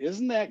that.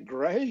 Isn't that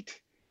great?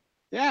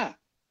 Yeah.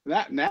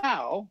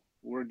 Now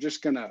we'll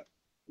just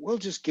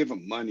give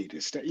them money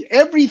to stay.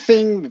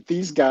 Everything that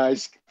these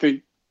guys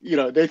think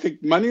They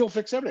think money will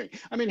fix everything.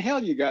 I mean,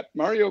 hell, you got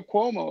Mario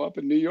Cuomo up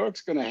in New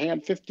York's going to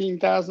hand up to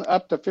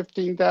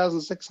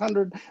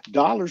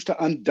 $15,600 to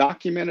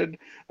undocumented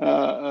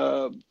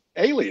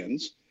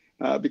aliens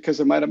because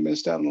they might have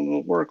missed out on a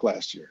little work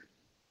last year.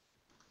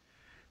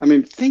 I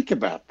mean, think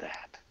about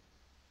that.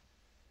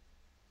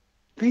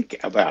 Think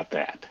about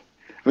that.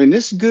 I mean,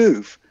 this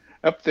goof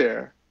up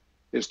there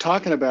is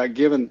talking about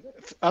giving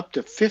up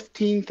to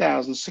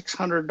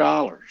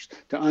 $15,600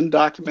 to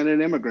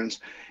undocumented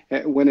immigrants,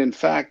 when in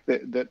fact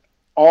that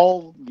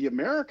all the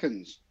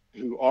Americans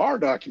who are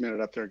documented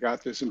up there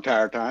got this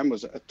entire time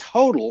was a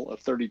total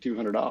of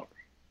 $3,200.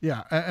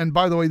 Yeah, and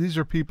by the way, these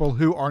are people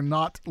who are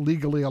not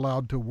legally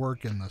allowed to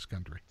work in this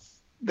country.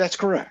 That's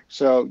correct.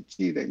 So,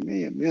 gee, they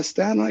may have missed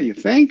out on it, you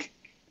think?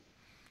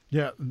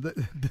 Yeah,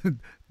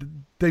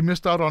 they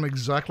missed out on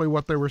exactly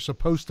what they were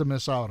supposed to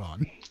miss out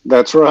on.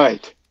 That's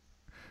right.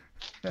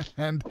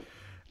 And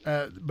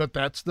but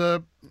that's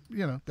the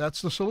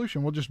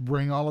solution. We'll just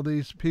bring all of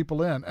these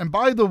people in. And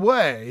by the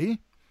way,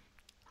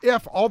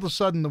 if all of a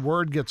sudden the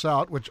word gets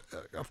out, which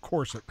of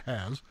course it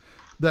has,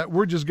 that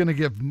we're just going to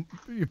give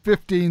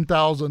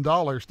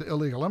 $15,000 to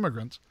illegal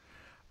immigrants,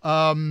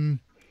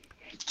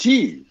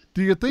 gee,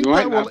 do you think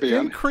that will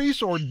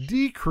increase or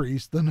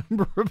decrease the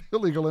number of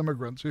illegal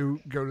immigrants who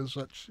go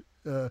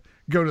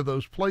to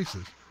those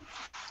places?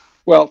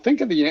 Well,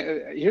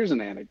 here's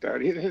an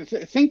anecdote.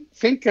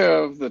 Think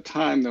of the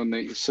time when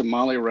the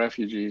Somali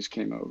refugees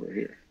came over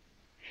here,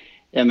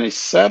 and they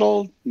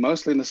settled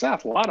mostly in the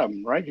South. A lot of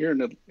them right here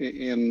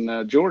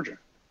in Georgia,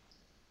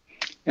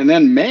 and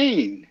then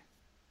Maine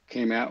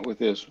came out with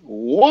this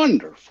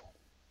wonderful,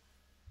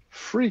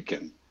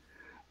 freaking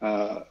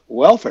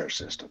welfare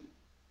system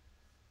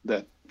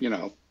that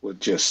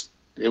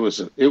it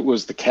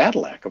was the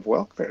Cadillac of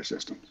welfare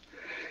systems,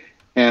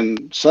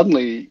 and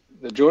suddenly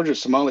the Georgia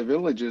Somali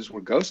villages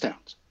were ghost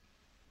towns.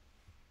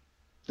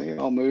 They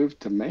all moved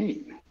to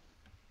Maine.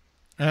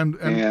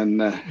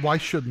 And why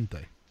shouldn't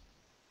they?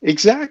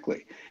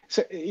 Exactly.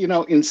 So,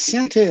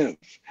 incentive.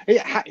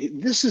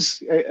 This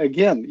is,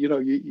 again,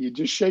 you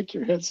just shake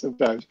your head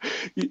sometimes.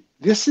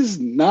 This is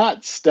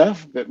not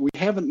stuff that we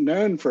haven't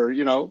known for,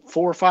 4,000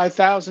 or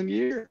 5,000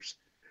 years.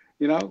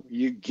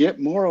 You get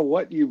more of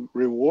what you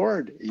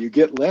reward. You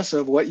get less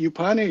of what you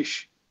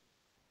punish.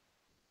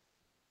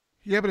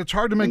 Yeah, but it's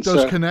hard to make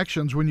those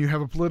connections when you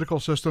have a political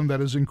system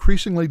that is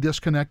increasingly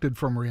disconnected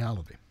from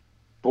reality.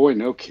 Boy,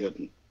 no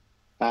kidding.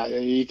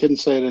 You couldn't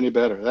say it any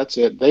better. That's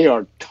it. They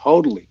are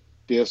totally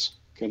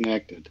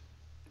disconnected.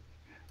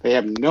 They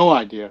have no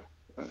idea.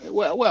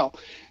 Well,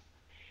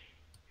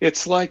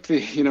 it's like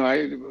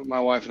my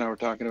wife and I were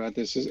talking about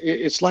this.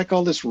 It's like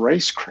all this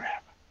race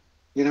crap.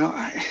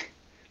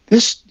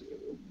 This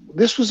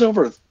was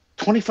over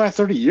 25,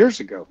 30 years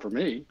ago for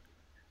me.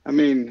 I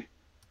mean,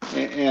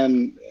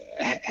 and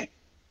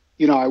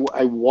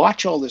I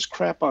watch all this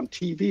crap on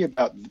TV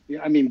about,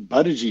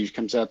 Buttigieg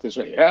comes out this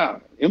way. Yeah,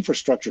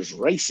 infrastructure's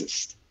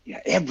racist.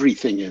 Yeah,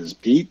 everything is,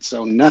 Pete,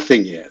 so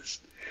nothing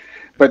is.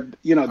 But,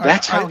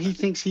 that's how he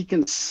thinks he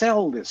can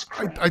sell this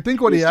crap. I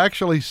think what he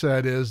actually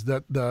said is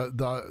that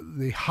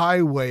the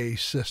highway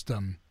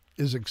system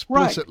is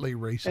explicitly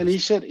racist. And he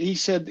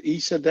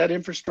said that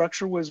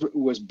infrastructure was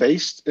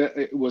based,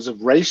 it was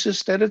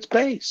racist at its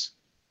base.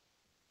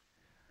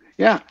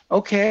 Yeah,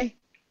 okay.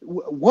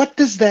 What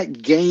does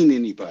that gain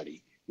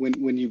anybody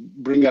when you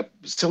bring up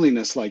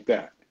silliness like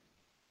that?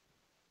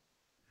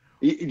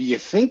 Do you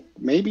think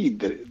maybe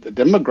the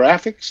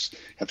demographics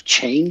have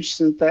changed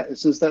since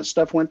that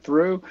stuff went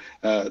through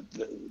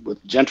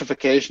with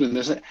gentrification and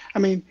this? I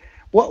mean,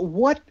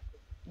 what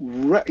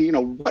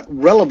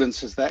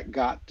relevance has that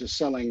got to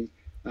selling?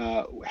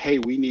 Hey,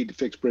 we need to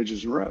fix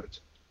bridges and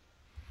roads.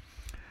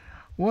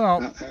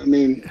 Well,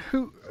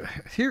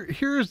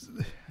 here's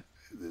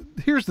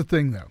the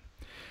thing, though.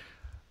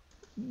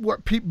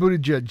 What Pete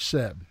Buttigieg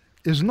said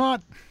it's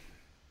not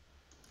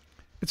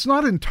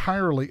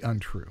entirely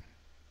untrue.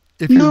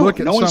 If you look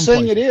at no one's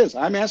saying it is.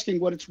 I'm asking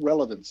what its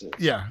relevance is.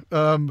 Yeah,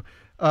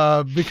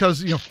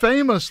 because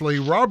famously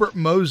Robert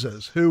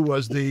Moses, who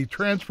was the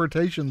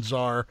transportation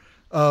czar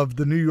of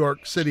the New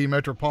York City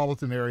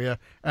metropolitan area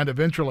and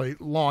eventually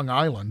Long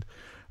Island,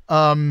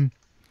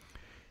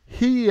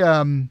 he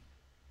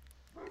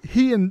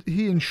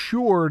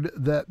ensured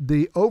that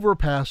the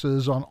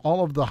overpasses on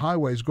all of the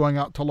highways going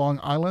out to Long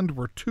Island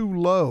were too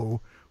low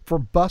for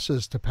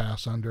buses to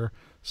pass under,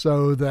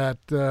 so that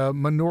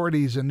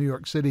minorities in New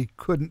York City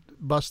couldn't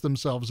bust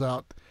themselves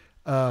out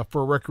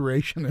for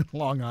recreation in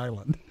Long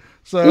Island.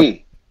 So,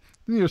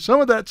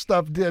 some of that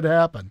stuff did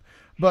happen.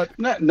 But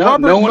no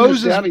one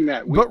is doubting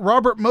that. But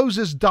Robert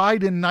Moses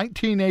died in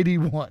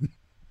 1981.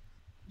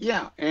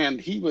 Yeah,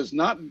 and he was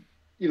not,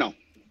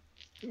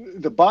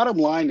 the bottom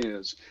line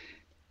is,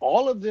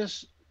 all of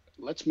this,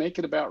 let's make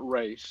it about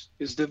race,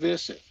 is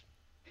divisive.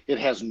 It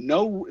has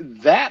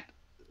that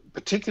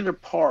particular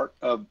part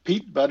of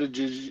Pete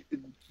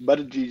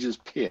Buttigieg's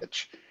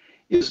pitch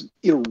is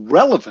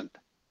irrelevant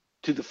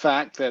to the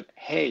fact that,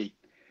 hey,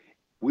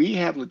 we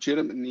have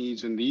legitimate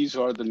needs and these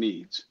are the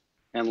needs.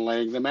 and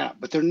laying them out.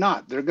 But they're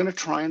not. They're going to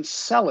try and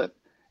sell it,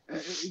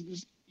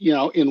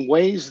 in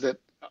ways that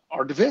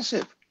are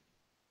divisive.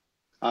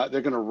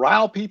 They're going to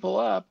rile people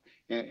up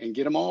and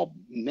get them all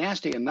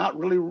nasty and not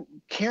really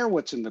care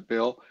what's in the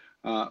bill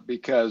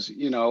because,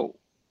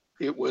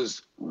 it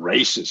was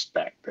racist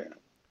back then.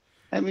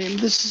 I mean,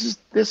 this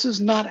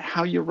is not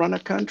how you run a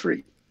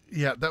country.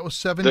 Yeah, that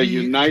was The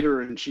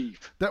uniter in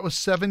chief. That was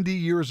 70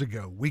 years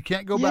ago. We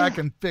can't go back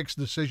and fix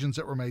decisions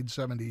that were made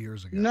 70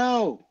 years ago.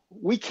 No,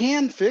 we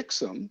can fix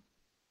them.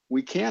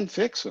 We can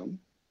fix them.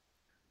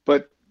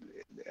 But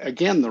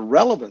again, the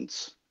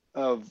relevance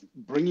of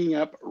bringing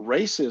up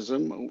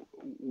racism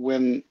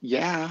when,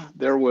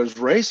 there was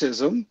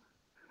racism,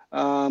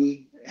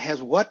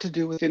 has what to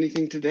do with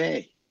anything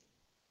today?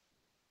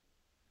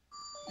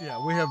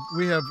 Yeah,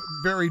 we have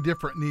very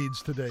different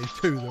needs today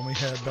too than we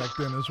had back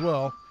then as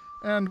well,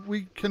 and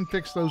we can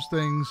fix those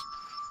things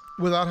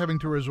without having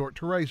to resort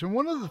to race. And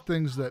one of the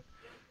things that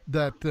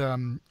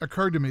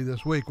occurred to me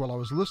this week while I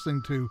was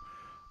listening to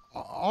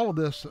all of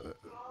this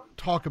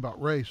talk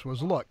about race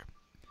was, look,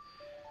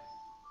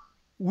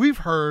 we've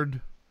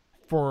heard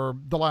for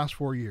the last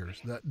 4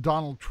 years that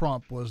Donald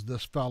Trump was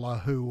this fella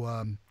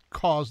who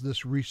caused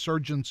this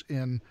resurgence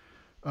in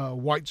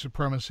white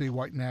supremacy,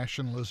 white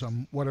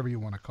nationalism, whatever you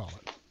want to call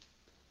it.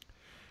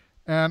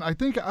 And I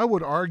think I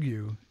would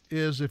argue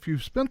is if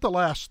you've spent the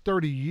last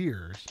 30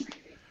 years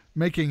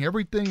making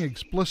everything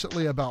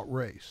explicitly about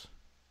race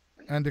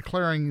and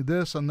declaring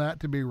this and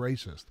that to be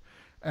racist,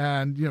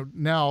 and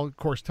now, of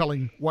course,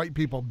 telling white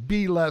people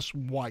be less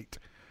white,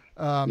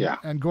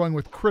 and going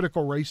with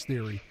critical race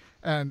theory,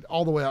 and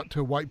all the way out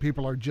to white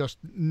people are just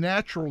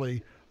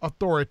naturally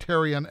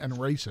authoritarian and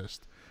racist.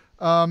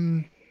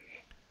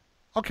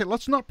 Okay,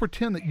 let's not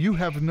pretend that you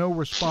have no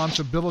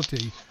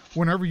responsibility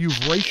whenever you've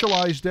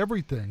racialized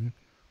everything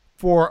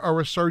for a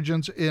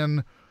resurgence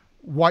in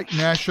white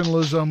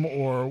nationalism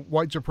or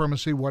white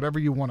supremacy, whatever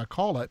you want to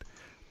call it.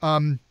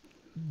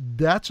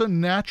 That's a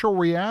natural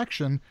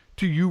reaction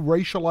to you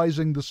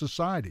racializing the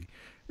society.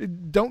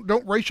 Don't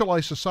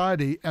racialize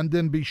society and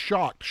then be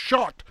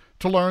shocked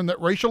to learn that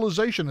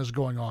racialization is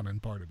going on in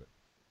part of it.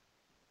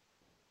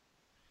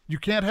 You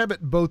can't have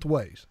it both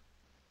ways.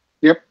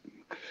 Yep.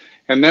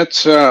 And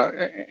that's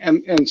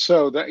and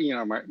so that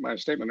my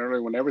statement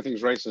earlier, when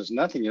everything's racist,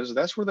 nothing is.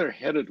 That's where they're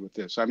headed with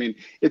this. I mean,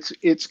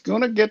 it's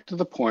going to get to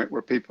the point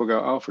where people go,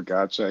 "Oh, for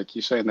God's sake,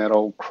 you saying that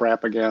old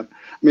crap again?"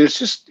 I mean, it's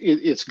just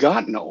it's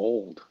gotten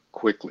old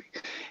quickly.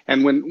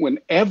 And when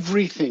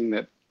everything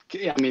that,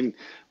 I mean,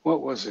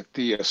 what was it?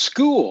 The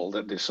school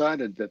that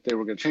decided that they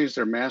were going to change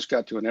their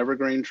mascot to an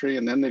evergreen tree,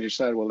 and then they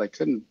decided, well, they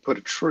couldn't put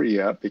a tree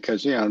up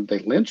because they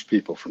lynched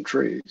people from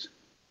trees.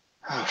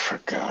 Oh, for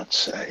God's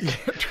sake!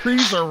 Yeah,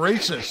 trees are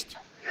racist.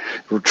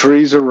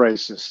 Trees are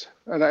racist,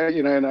 and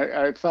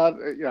I thought,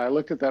 I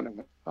looked at that and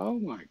went, oh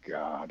my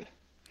God!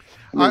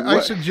 I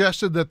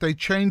suggested that they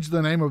change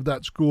the name of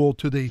that school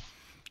to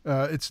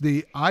it's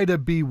the Ida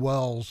B.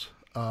 Wells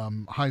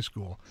High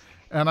School,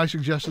 and I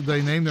suggested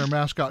they name their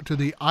mascot to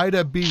the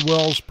Ida B.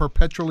 Wells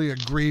Perpetually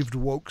Aggrieved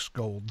Woke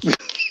Scolds.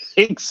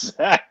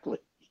 Exactly.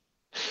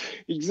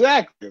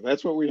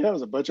 That's what we have,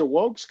 is a bunch of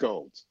woke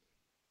scolds.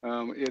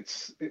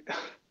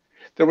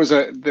 There was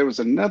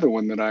another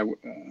one that I.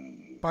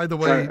 By the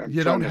way,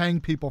 you don't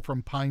hang people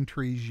from pine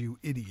trees, you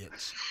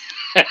idiots.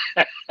 Yeah,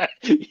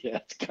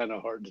 it's kind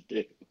of hard to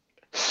do.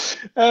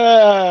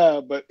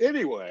 But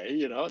anyway,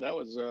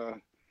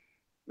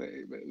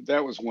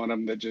 that was one of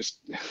them that just.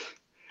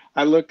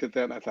 I looked at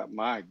that and I thought,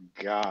 my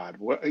God,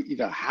 what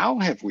how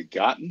have we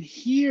gotten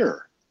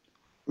here?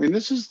 I mean,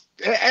 this is,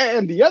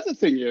 and the other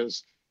thing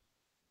is,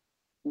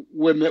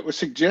 when it was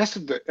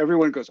suggested that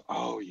everyone goes,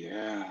 oh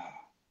yeah,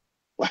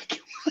 like.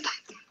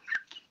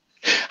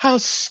 How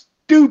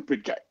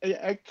stupid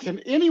can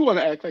anyone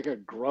act like a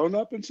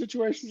grown-up in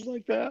situations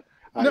like that?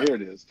 No. Here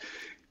it is.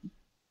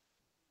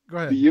 Go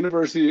ahead. The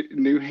University of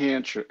New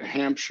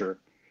Hampshire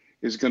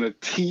is going to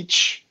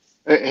teach,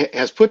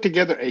 has put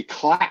together a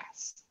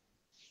class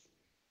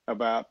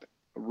about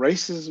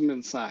racism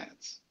in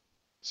science.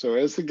 So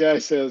as the guy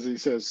says, he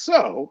says,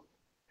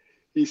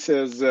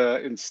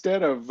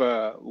 instead of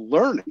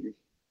learning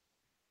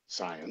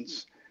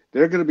science,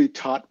 they're going to be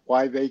taught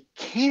why they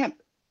can't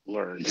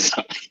learn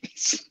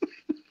science.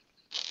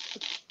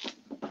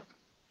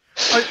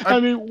 I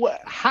mean,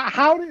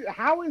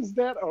 how is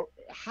that?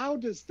 How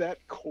does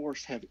that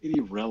course have any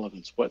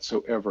relevance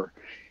whatsoever,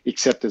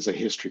 except as a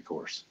history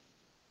course?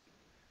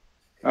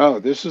 Oh,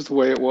 this is the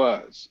way it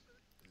was.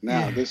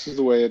 Now this is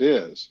the way it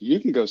is. You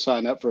can go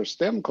sign up for a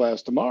STEM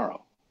class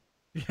tomorrow.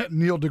 Yeah,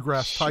 Neil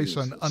deGrasse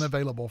Tyson,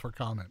 unavailable for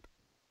comment.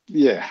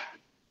 Yeah,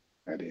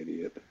 that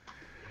idiot.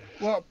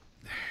 Well,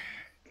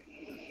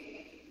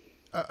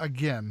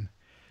 again,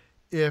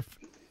 if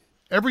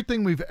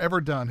everything we've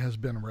ever done has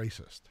been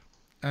racist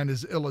and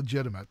is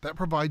illegitimate, that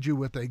provides you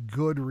with a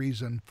good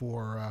reason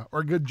for,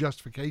 or a good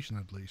justification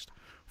at least,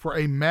 for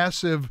a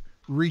massive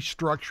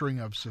restructuring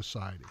of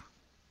society.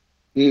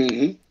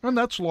 Mm-hmm. And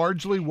that's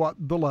largely what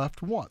the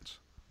left wants.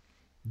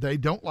 They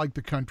don't like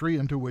the country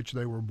into which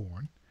they were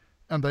born,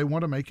 and they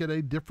want to make it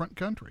a different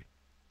country.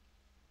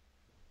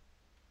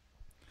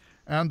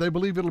 and they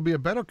believe it'll be a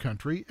better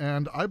country,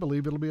 and I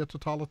believe it'll be a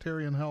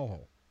totalitarian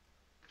hellhole.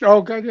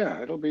 Oh God,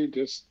 yeah, it'll be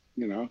just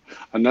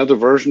another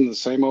version of the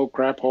same old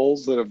crap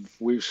holes that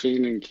we've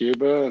seen in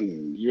Cuba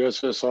and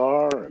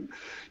USSR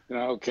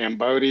and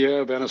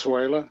Cambodia,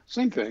 Venezuela,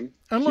 same thing.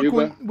 And look,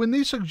 Cuba. when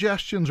these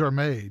suggestions are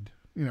made,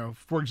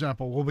 for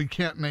example, well, we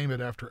can't name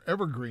it after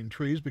evergreen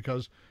trees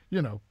because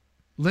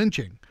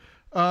lynching.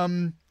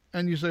 And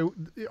you say,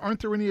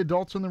 aren't there any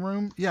adults in the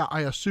room? Yeah,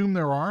 I assume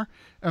there are,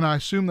 and I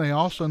assume they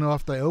also know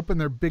if they open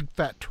their big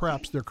fat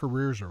traps, their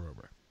careers are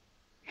over.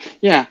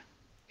 Yeah,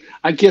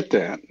 I get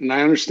that, and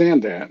I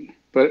understand that.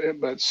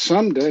 But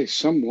someday,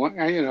 someone's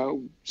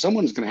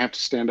going to have to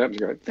stand up and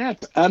go,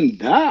 "That's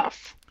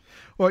enough."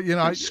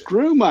 Well,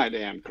 screw my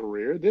damn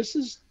career. This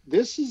is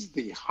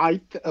the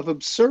height of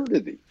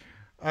absurdity.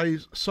 I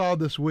saw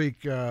this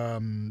week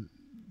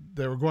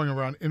they were going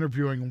around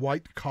interviewing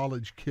white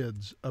college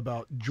kids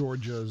about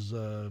Georgia's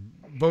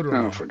voter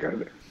law. Oh, forget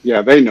it.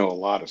 Yeah, they know a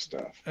lot of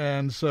stuff.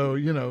 And so,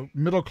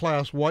 middle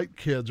class white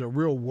kids are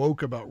real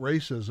woke about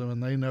racism,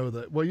 and they know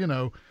that,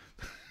 well,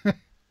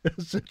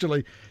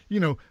 essentially,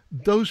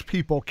 those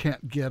people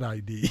can't get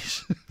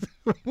IDs.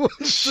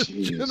 What's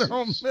the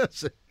general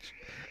message?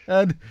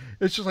 And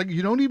it's just like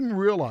you don't even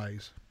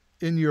realize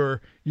in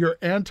your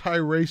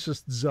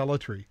anti-racist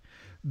zealotry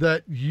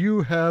that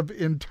you have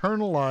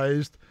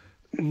internalized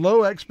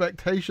low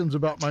expectations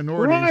about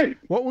minorities. Right.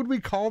 What would we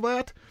call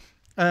that?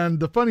 And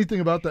the funny thing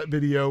about that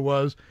video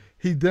was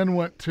he then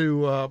went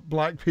to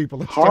black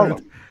people and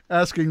started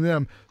asking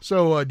them,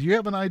 so do you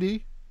have an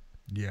ID?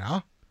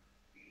 Yeah.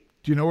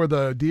 Do you know where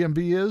the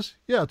DMV is?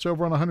 Yeah, it's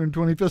over on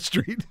 125th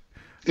Street.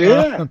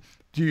 Yeah.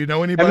 Do you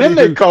know anybody and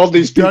then they called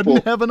these people,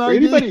 doesn't have an ID?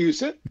 Anybody who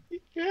said,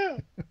 yeah.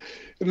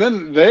 And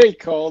then they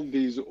called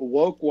these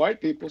woke white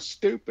people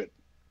stupid.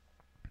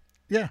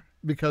 Yeah,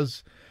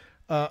 because,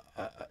 but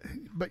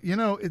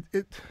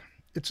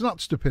it's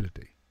not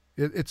stupidity.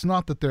 It's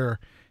not that they're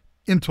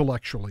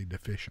intellectually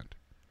deficient.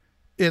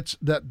 It's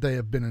that they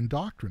have been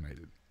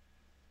indoctrinated.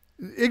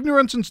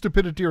 Ignorance and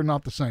stupidity are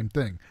not the same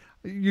thing.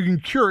 You can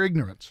cure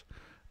ignorance,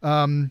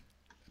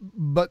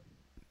 but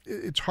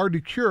it's hard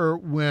to cure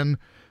when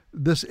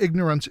this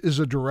ignorance is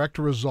a direct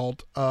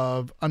result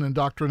of an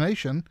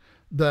indoctrination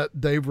that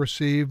they've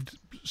received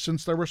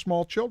since they were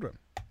small children.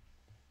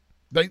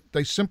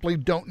 They simply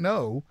don't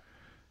know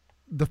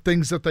the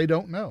things that they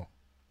don't know.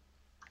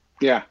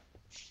 Yeah.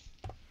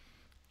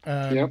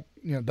 And,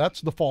 that's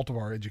the fault of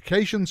our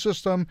education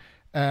system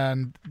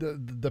and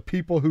the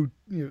people who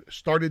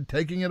started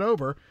taking it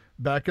over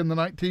back in the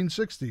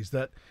 1960s,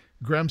 that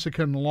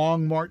Gramscian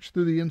long march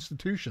through the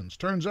institutions.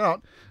 Turns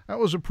out that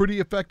was a pretty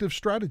effective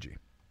strategy.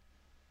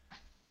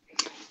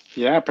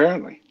 Yeah,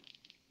 apparently.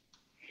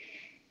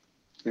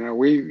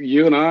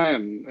 You and I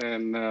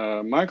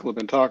and Michael have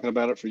been talking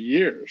about it for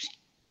years,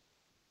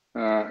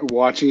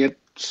 watching it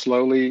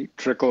slowly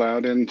trickle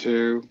out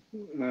into,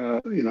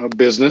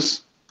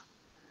 business.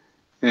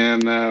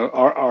 And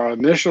our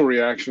initial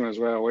reaction was,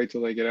 well, wait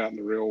till they get out in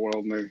the real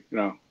world and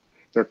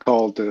they're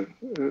called to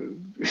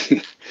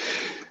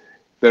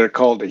they're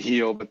called to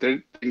heal, but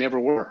they never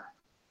were,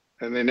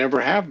 and they never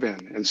have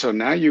been. And so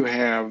now you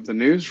have the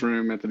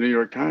newsroom at the New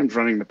York Times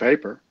running the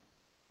paper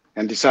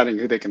and deciding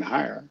who they can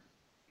hire.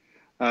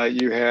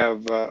 You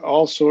have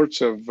all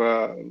sorts of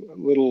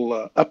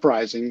little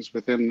uprisings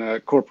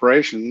within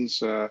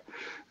corporations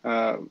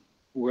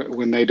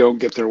when they don't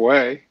get their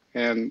way,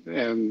 and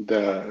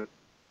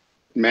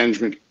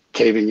management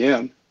caving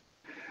in.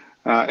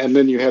 And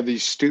then you have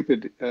these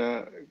stupid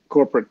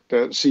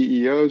corporate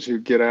CEOs who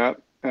get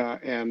out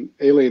and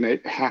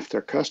alienate half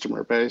their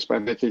customer base by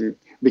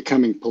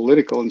becoming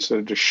political instead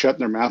of just shutting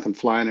their mouth and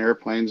flying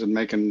airplanes and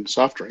making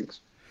soft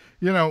drinks.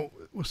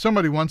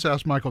 Somebody once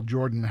asked Michael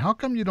Jordan, how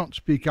come you don't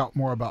speak out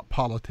more about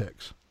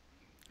politics?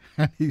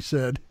 And he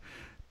said,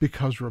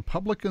 because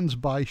Republicans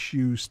buy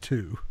shoes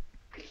too.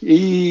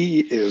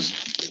 He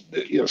is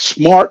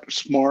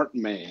smart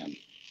man.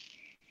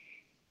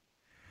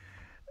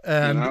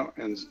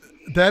 And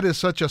that is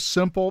such a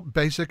simple,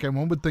 basic, and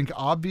one would think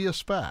obvious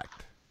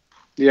fact.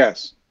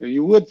 Yes,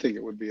 you would think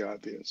it would be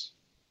obvious,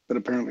 but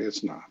apparently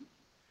it's not.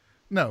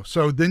 No.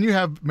 So then you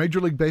have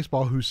Major League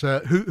Baseball who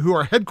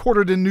are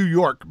headquartered in New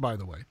York, by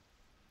the way.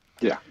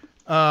 Yeah.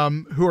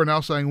 Who are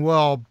now saying,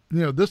 well,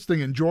 this thing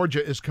in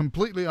Georgia is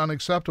completely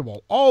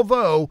unacceptable,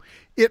 although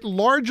it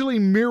largely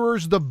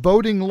mirrors the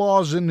voting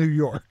laws in New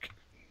York.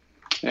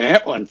 Yeah,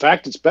 well, in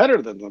fact, it's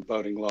better than the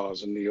voting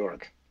laws in New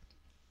York.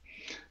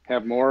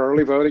 Have more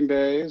early voting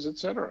days,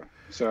 etc.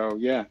 So,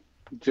 yeah,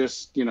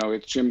 just,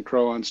 it's Jim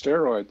Crow on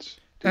steroids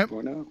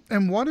 2.0.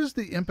 And what is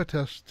the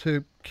impetus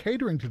to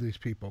catering to these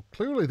people?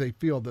 Clearly they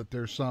feel that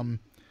there's some,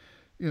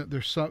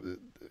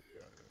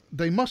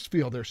 they must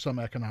feel there's some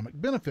economic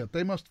benefit.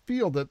 They must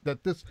feel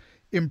that this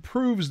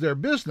improves their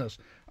business.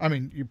 I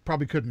mean, you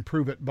probably couldn't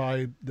prove it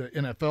by the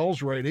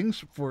NFL's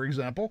ratings, for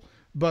example,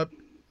 but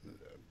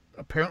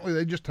apparently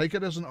they just take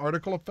it as an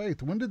article of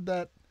faith. When did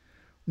that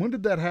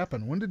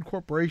happen? When did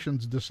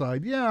corporations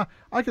decide, yeah,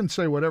 I can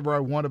say whatever I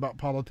want about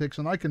politics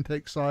and I can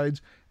take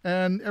sides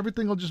and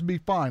everything will just be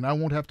fine. I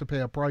won't have to pay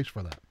a price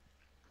for that.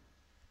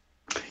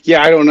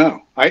 Yeah, I don't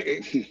know.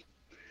 I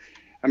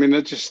mean,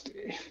 that just,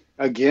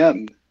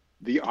 again,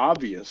 the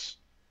obvious,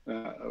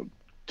 uh,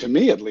 to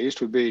me at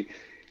least, would be,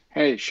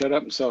 hey, shut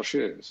up and sell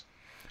shoes,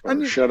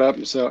 And or shut up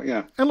and sell.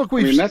 Yeah, and look, I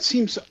mean, that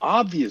seems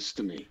obvious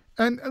to me.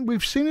 and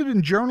we've seen it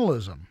in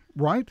journalism,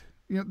 right?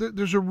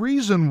 There's a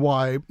reason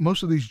why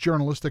most of these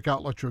journalistic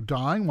outlets are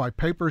dying, why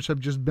papers have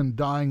just been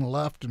dying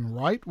left and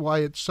right, why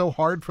it's so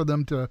hard for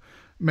them to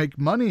make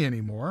money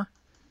anymore.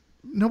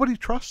 Nobody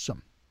trusts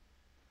them.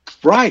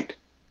 Right.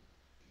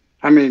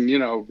 I mean,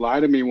 lie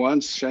to me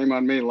once, shame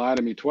on me, lie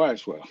to me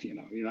twice. Well, you're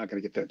not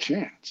going to get that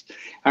chance.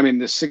 I mean,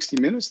 this 60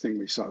 Minutes thing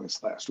we saw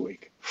this last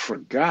week, for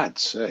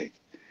God's sake,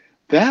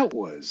 that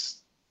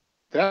was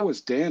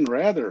Dan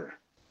Rather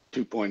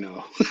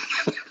 2.0.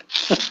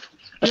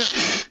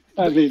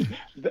 I mean,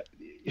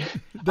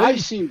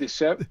 I've seen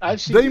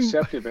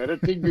deceptive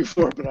editing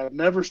before, but I've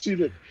never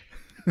seen it.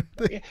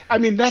 I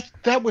mean,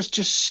 that was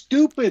just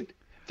stupid.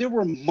 There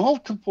were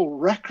multiple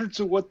records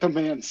of what the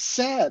man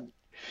said.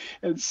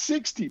 And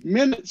 60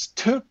 Minutes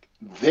took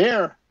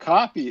their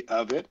copy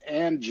of it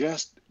and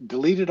just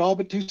deleted all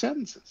but 2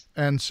 sentences.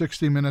 And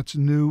 60 Minutes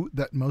knew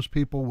that most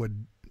people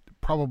would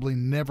probably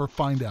never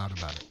find out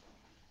about it.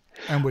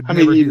 And would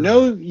never hear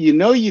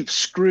it. You've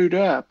screwed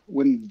up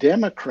when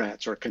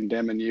Democrats are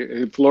condemning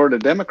you. Florida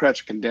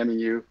Democrats are condemning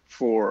you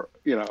for,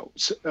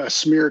 a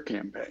smear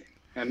campaign.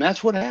 And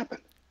that's what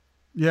happened.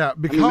 Yeah,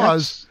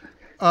 because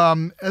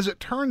as it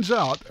turns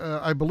out,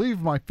 I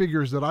believe my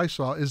figures that I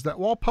saw is that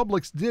while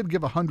Publix did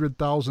give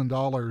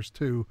 $100,000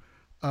 to,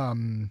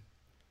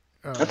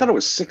 I thought it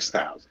was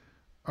 6,000.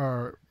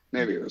 Or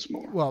maybe it was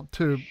more. Well,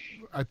 to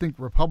I think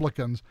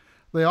Republicans,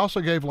 they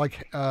also gave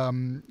like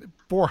 400,000,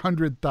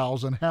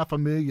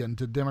 $500,000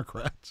 to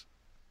Democrats.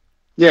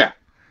 Yeah,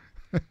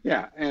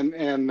 yeah,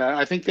 and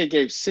I think they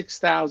gave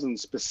 6,000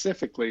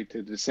 specifically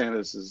to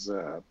DeSantis's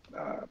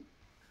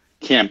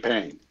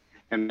campaign.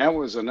 And that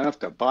was enough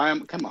to buy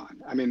them. Come on.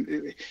 I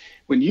mean,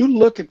 when you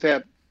look at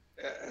that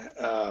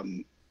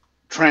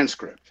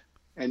transcript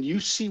and you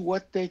see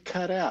what they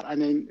cut out, I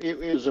mean, it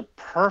was a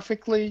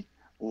perfectly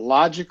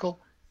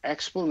logical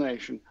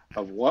explanation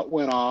of what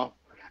went off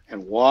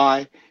and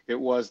why it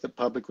was the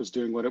public was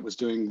doing what it was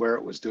doing, where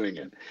it was doing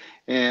it.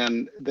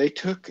 And they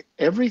took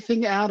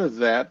everything out of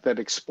that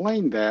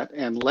explained that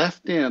and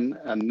left in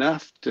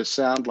enough to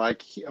sound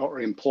like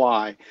or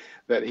imply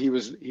that he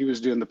was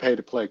doing the pay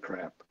to play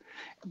crap.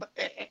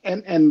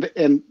 And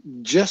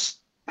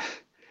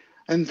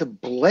the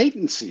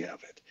blatancy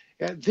of it.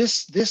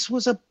 This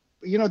was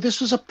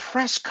a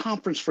press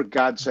conference, for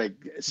God's sake.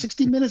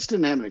 60 Minutes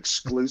didn't have an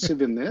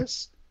exclusive in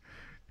this.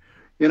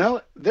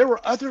 There were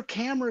other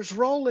cameras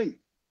rolling.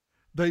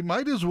 They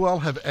might as well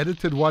have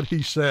edited what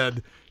he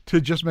said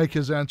to just make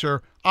his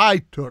answer, I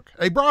took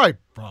a bribe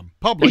from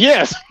Publix.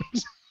 Yes.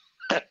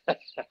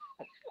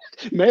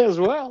 May as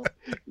well.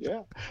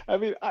 Yeah. I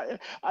mean,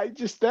 I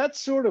just, that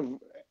sort of,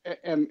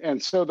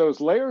 and so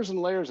those layers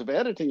and layers of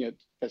editing it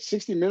at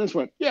 60 Minutes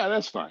went, yeah,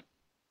 that's fine.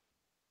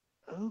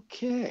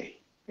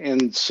 Okay.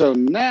 And so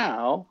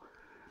now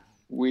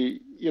we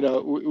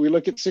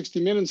look at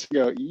 60 Minutes and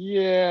go,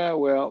 yeah,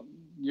 well,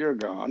 you're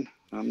gone.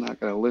 I'm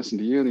not going to listen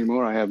to you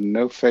anymore. I have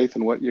no faith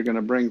in what you're going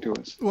to bring to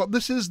us. Well,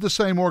 this is the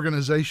same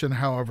organization,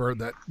 however,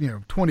 that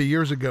 20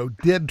 years ago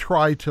did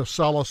try to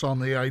sell us on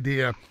the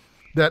idea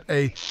that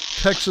a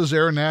Texas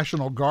Air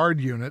National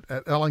Guard unit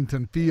at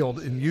Ellington Field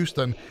in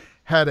Houston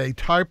had a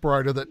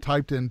typewriter that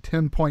typed in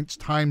 10 points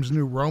Times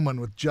New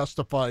Roman with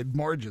justified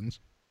margins.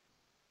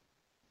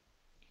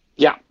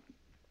 Yeah.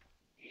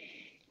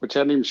 Which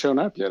hadn't even shown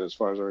up yet, as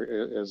far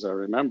as I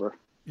remember.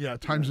 Yeah,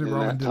 Times New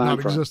Roman did not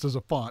exist as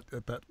a font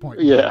at that point.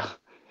 Yeah,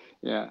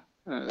 yeah.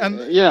 And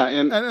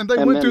they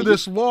went through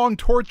this long,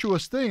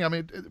 tortuous thing. I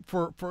mean,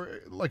 for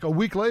like a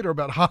week later,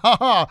 about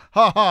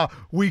ha,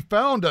 we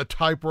found a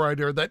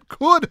typewriter that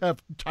could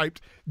have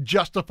typed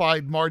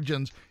justified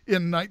margins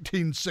in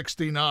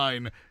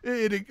 1969 or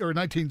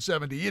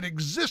 1970. It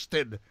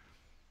existed.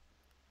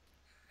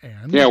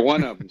 And yeah,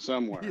 one of them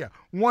somewhere. Yeah,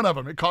 one of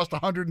them. It cost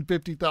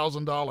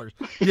 $150,000.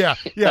 Yeah,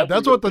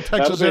 that's what the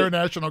Texas Air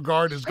National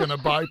Guard is going to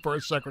buy for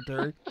a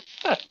secretary.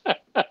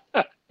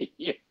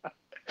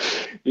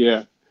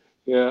 Yeah.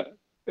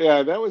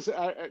 That was.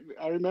 I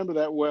remember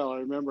that well. I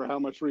remember how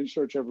much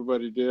research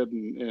everybody did,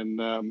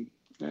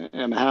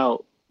 and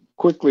how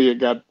quickly it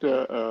got.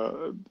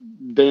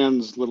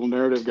 Dan's little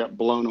narrative got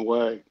blown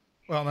away.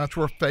 Well, that's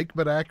where fake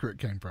but accurate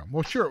came from.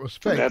 Well, sure, it was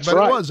fake, that's but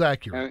right. It was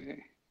accurate.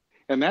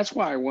 And that's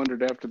why I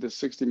wondered after this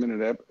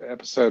 60-minute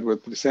episode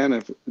with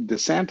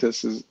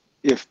DeSantis is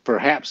if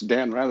perhaps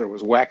Dan Rather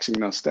was waxing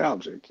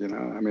nostalgic.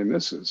 I mean,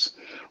 this is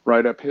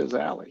right up his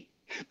alley.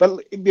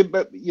 But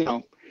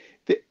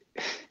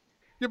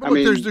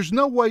there's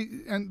no way,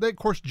 and they of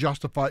course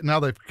justified. Now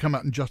they've come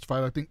out and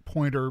justified. I think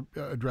Poynter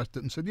addressed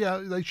it and said, yeah,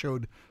 they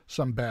showed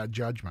some bad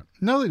judgment.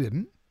 No, they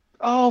didn't.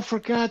 Oh, for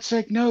God's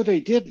sake, no,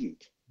 they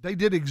didn't. They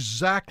did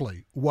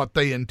exactly what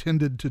they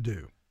intended to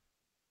do.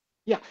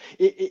 Yeah,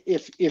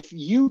 if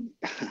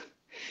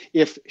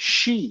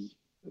she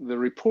the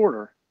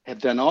reporter had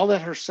done all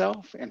that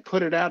herself and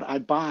put it out, I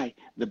buy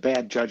the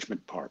bad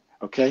judgment part.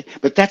 Okay.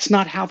 But that's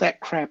not how that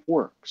crap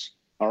works.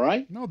 All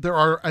right. No, there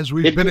are, as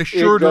we've been It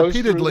assured goes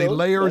through repeatedly, those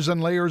layers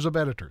and layers of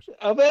editors.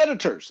 of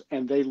editors,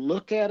 and they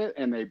look at it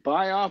and they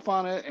buy off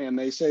on it and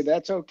they say,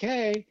 that's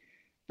okay.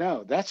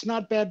 No, that's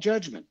not bad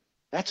judgment.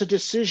 That's a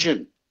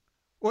decision.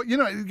 Well,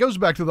 it goes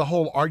back to the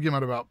whole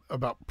argument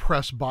about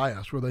press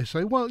bias, where they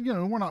say, well,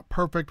 we're not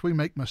perfect. We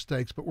make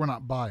mistakes, but we're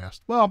not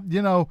biased. Well,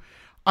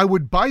 I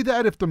would buy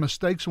that if the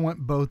mistakes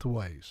went both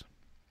ways.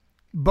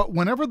 But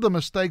whenever the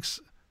mistakes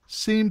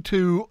seem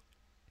to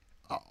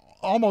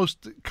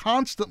almost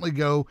constantly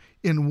go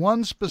in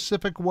one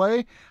specific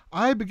way,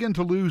 I begin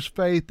to lose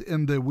faith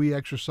in the we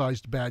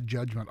exercised bad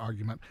judgment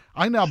argument.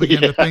 I now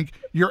begin to think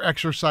you're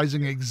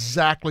exercising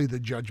exactly the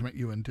judgment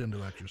you intend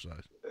to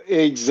exercise.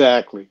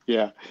 Exactly.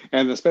 Yeah.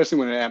 And especially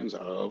when it happens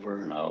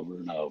over and over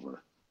and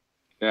over.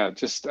 Yeah.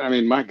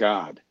 My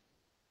God,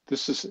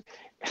 this is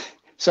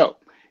so,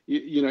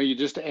 you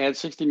just add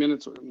 60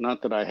 minutes,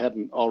 not that I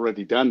hadn't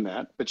already done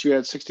that, but you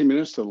add 60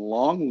 minutes to the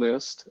long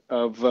list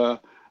of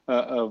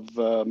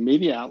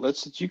media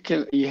outlets that you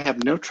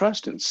have no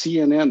trust in.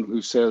 CNN,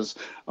 who says,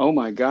 oh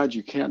my God,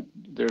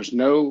 there's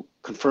no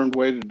confirmed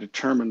way to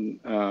determine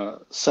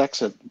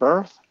sex at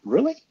birth.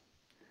 Really?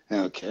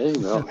 Okay,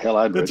 well, hell,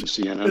 I'd written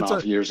CNN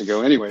off years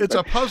ago anyway. It's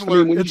a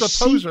puzzler. It's a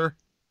poser.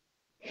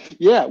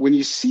 Yeah, when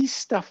you see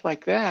stuff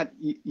like that,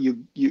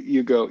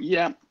 you go,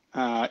 yeah,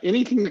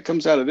 anything that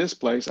comes out of this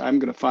place, I'm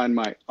going to find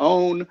my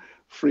own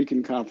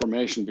freaking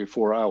confirmation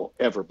before I will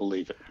ever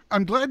believe it.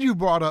 I'm glad you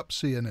brought up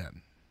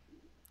CNN,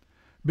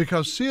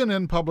 because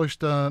CNN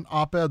published an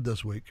op-ed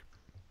this week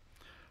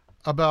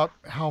about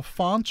how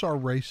fonts are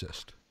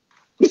racist.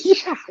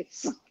 Yeah, I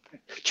saw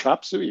that.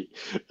 Chop suey.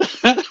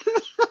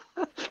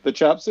 The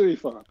chop suey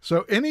font.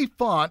 So any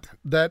font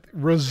that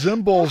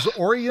resembles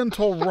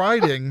Oriental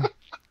writing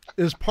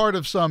is part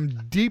of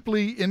some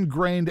deeply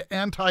ingrained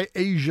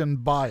anti-Asian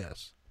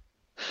bias.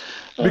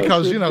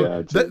 Because,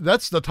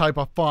 that's the type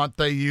of font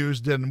they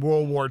used in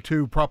World War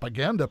II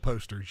propaganda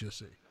posters, you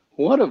see.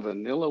 What a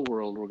vanilla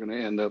world we're going to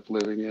end up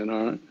living in,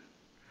 aren't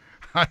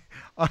we?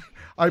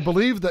 I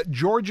believe that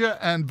Georgia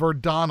and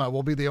Verdana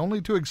will be the only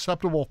two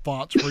acceptable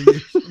fonts for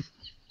use.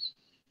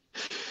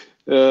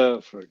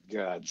 For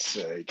God's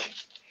sake.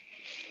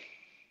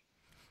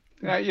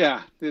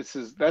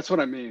 That's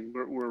what I mean.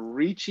 We're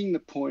reaching the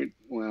point.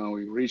 Well,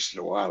 we reached it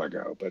a while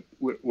ago, but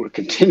we're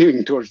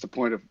continuing towards the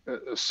point of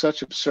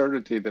such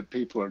absurdity that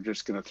people are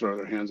just going to throw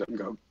their hands up and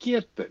go,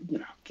 get out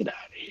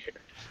of here.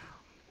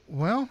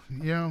 Well,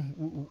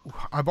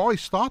 I've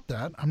always thought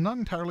that. I'm not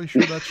entirely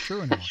sure that's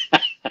true anymore.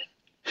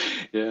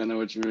 Yeah, I know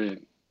what you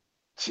mean.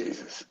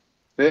 Jesus,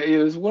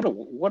 what a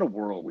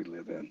world we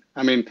live in.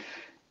 I mean,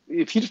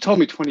 if you'd have told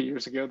me 20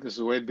 years ago this is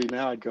the way it'd be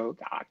now, I'd go,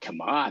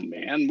 come on,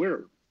 man,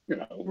 we're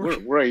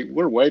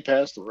way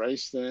past the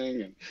race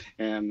thing,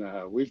 and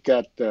we've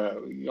got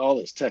all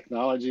this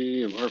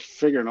technology, and we're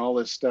figuring all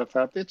this stuff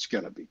out. It's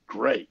going to be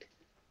great.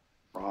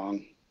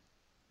 Wrong.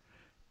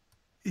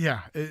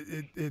 Yeah,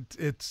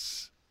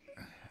 it's.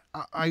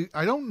 I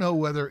don't know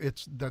whether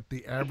it's that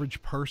the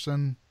average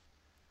person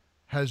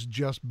has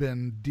just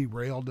been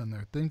derailed in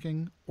their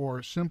thinking,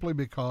 or simply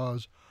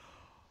because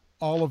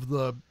all of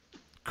the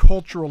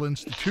cultural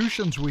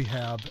institutions we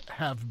have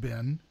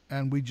been,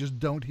 and we just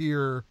don't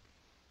hear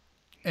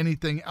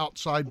anything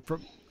outside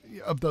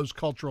of those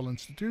cultural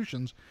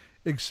institutions,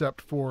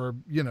 except for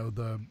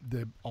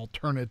the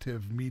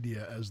alternative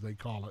media, as they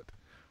call it,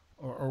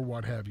 or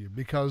what have you,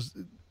 because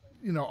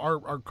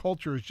our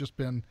culture has just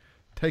been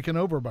taken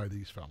over by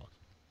these fellas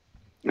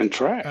and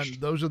trashed, and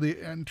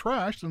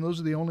those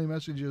are the only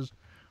messages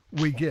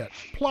we get.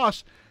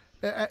 Plus,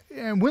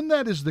 and when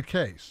that is the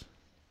case,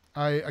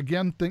 I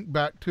again think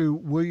back to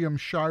William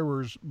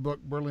Shirer's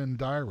book Berlin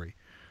Diary,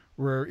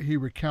 where he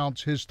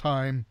recounts his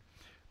time.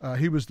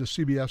 He was the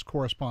CBS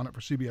correspondent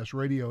for CBS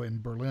Radio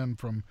in Berlin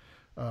from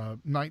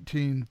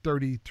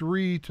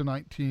 1933 to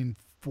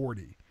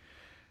 1940,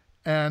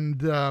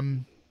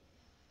 and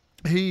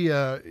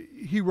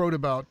he wrote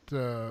about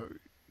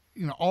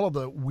all of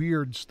the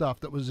weird stuff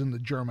that was in the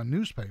German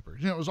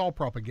newspapers. It was all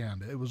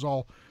propaganda. It was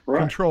all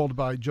controlled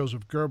by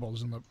Joseph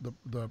Goebbels and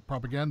the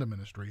propaganda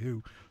ministry,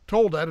 who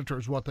told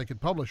editors what they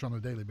could publish on a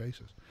daily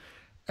basis.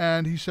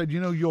 And he said,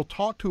 you'll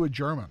talk to a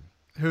German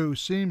who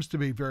seems to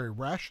be very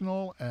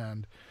rational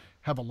and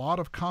have a lot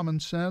of common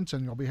sense,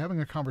 and you'll be having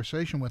a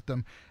conversation with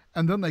them,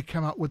 and then they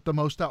come out with the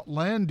most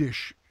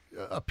outlandish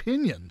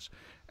opinions,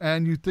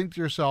 and you think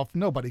to yourself,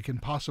 nobody can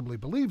possibly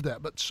believe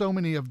that, but so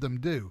many of them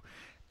do.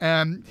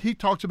 And he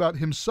talks about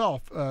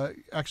himself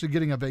actually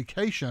getting a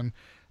vacation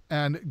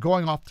and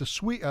going off to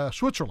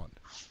Switzerland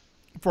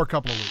for a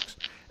couple of weeks.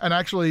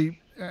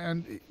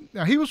 And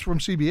now he was from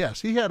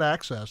CBS. He had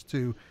access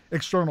to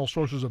external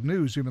sources of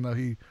news, even though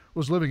he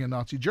was living in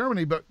Nazi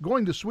Germany. But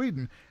going to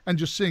Sweden and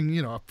just seeing,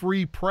 a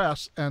free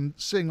press and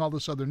seeing all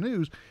this other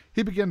news,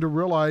 he began to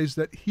realize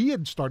that he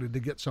had started to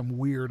get some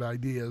weird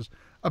ideas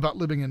about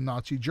living in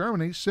Nazi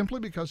Germany simply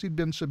because he'd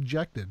been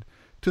subjected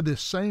to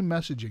this same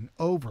messaging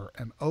over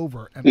and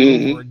over and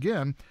Mm-hmm. over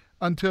again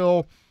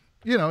until,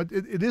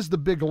 it is the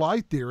big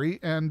lie theory,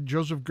 and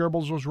Joseph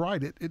Goebbels was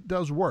right. It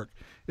does work.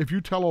 If you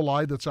tell a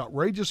lie that's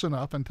outrageous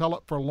enough and tell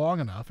it for long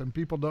enough, and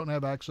people don't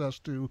have access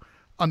to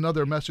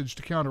another message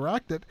to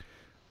counteract it,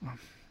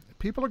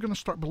 people are going to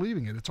start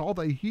believing it. It's all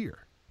they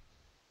hear.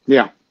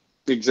 Yeah,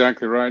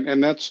 exactly right.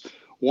 And that's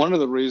one of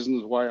the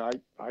reasons why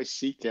I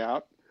seek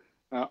out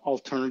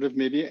alternative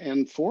media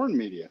and foreign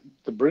media.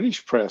 The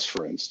British press,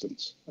 for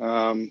instance.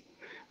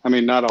 I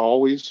mean, not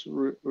always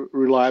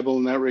reliable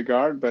in that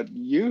regard, but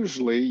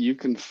usually you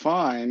can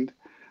find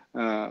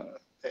uh,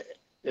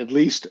 at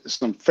least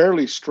some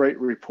fairly straight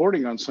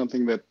reporting on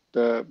something that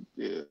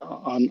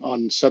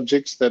on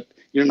subjects that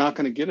you're not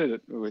going to get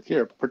it with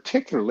here,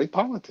 particularly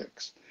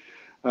politics.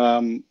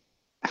 Um,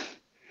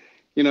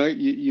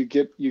 you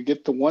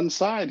get the one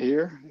side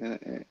here,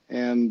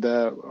 and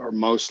or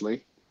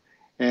mostly,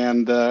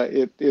 and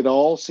it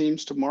all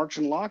seems to march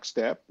in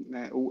lockstep.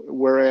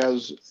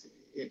 Whereas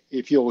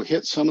if you'll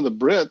hit some of the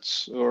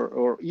Brits,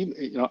 or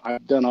even,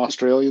 I've done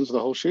Australians the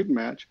whole shooting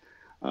match,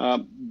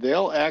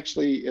 they'll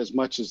actually, as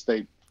much as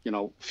they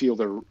feel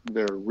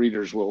their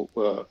readers will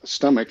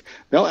stomach,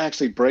 they'll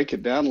actually break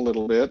it down a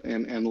little bit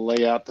and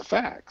lay out the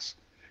facts.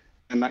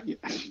 And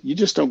you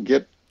just don't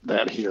get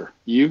that here.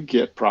 You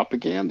get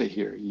propaganda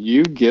here.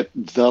 You get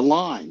the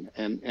line.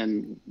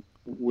 And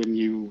when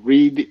you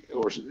read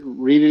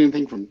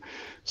anything from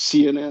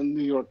CNN,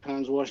 New York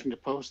Times, Washington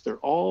Post, they're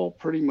all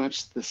pretty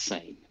much the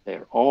same.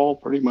 They're all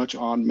pretty much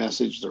on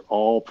message. They're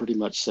all pretty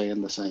much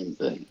saying the same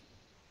thing.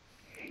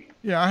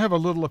 Yeah, I have a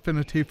little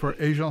affinity for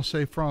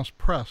Agence France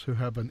Presse, who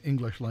have an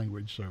English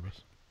language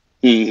service.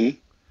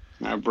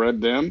 Mm-hmm. I've read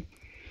them.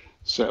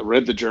 So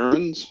read the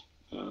Germans.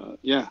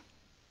 Yeah,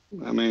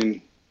 I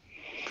mean,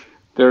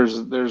 there's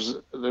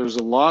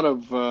a lot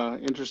of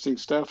interesting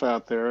stuff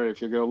out there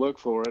if you go look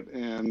for it,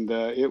 and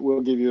it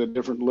will give you a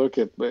different look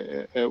at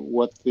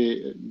what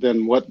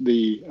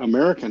the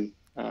American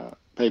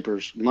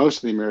papers, most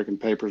of the American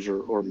papers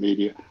or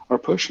media are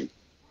pushing.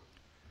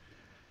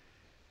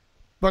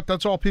 But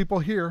that's all people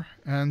hear,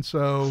 and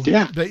so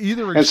Yeah, they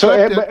either and so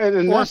accept it, and or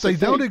if that's the they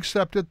don't thing.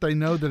 accept it, they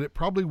know that it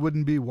probably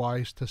wouldn't be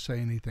wise to say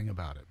anything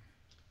about it.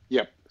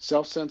 Yep,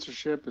 self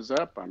censorship is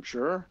up. I'm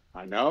sure.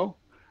 I know.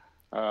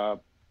 Uh,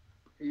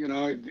 you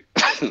know,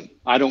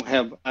 I don't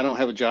have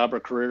a job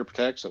or career to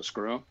protect, so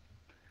screw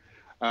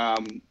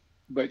 'em.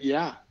 But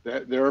yeah,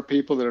 there are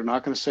people that are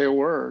not going to say a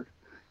word.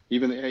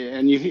 Even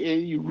and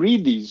you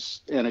read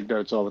these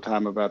anecdotes all the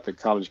time about the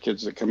college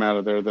kids that come out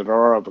of there that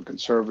are of a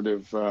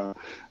conservative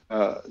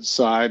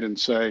side and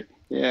say,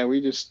 yeah,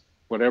 we just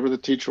whatever the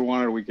teacher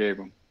wanted, we gave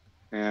them,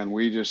 and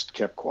we just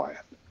kept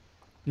quiet.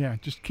 Yeah,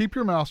 just keep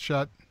your mouth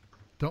shut.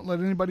 Don't let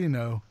anybody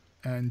know,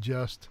 and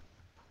just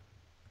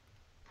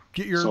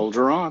get your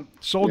Soldier on. Yeah.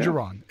 soldier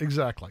on.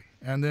 Exactly.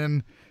 And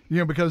then,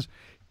 because,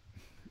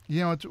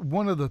 it's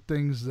one of the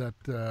things that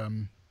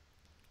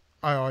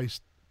I always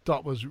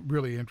thought was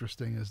really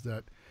interesting is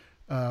that,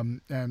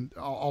 and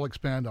I'll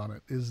expand on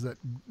it, is that,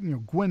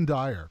 Gwen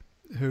Dyer,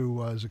 who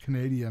was a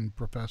Canadian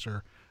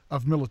professor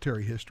of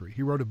military history,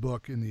 he wrote a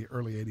book in the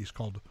early 80s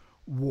called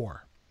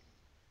War.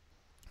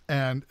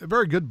 And a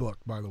very good book,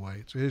 by the way.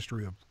 It's a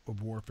history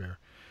of warfare.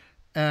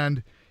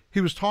 And he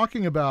was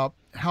talking about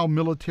how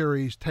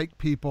militaries take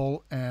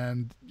people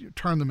and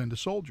turn them into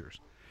soldiers.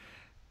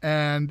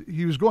 And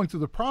he was going through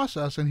the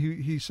process, and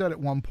he said at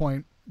one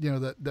point,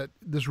 that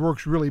this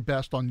works really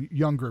best on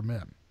younger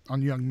men,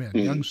 on young men, Mm-hmm.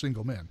 young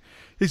single men.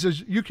 He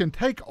says you can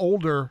take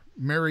older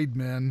married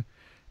men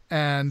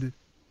and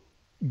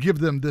give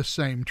them this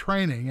same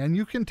training, and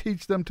you can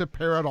teach them to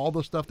parrot all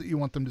the stuff that you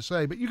want them to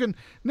say, but you can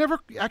never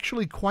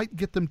actually quite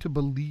get them to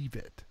believe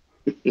it.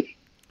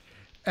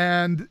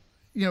 And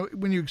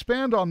when you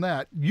expand on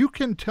that, you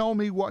can tell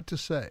me what to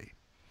say.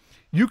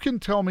 You can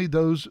tell me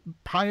those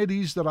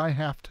pieties that I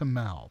have to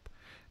mouth.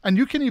 And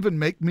you can even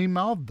make me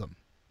mouth them.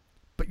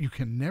 But you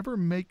can never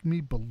make me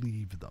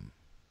believe them.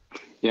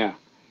 Yeah.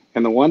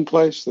 And the one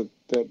place that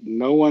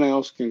no one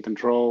else can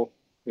control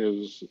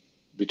is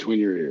between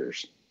your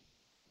ears.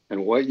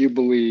 And what you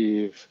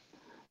believe,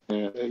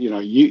 my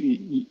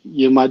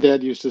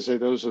dad used to say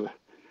those are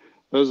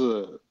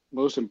the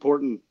most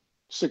important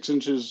 6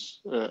 inches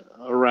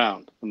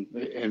around.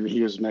 And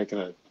he was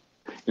making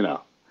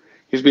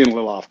he's being a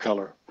little off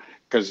color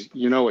because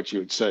you know what you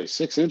would say,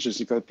 6 inches,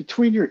 you go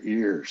between your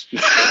ears.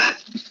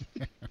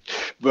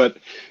 But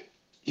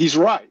he's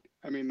right.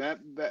 I mean,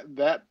 that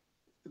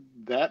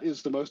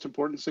is the most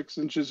important 6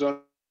 inches on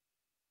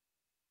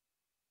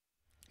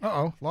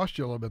Uh-oh, lost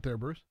you a little bit there,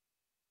 Bruce.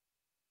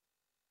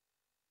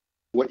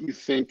 what you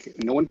think.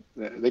 No one,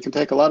 they can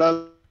take a lot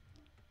of.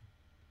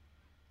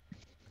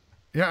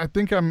 Yeah, I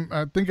think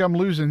I'm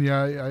losing you.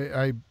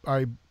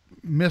 I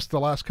missed the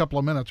last couple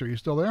of minutes. Are you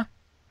still there?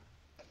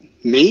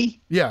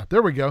 Me? Yeah,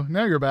 there we go.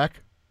 Now you're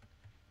back.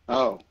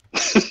 Oh,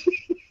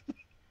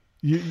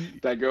 You,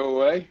 did that go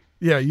away?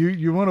 yeah,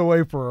 you went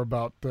away for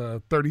about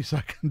 30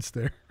 seconds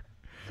there.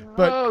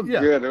 But Oh,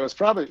 yeah, good. It was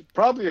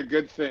probably a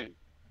good thing.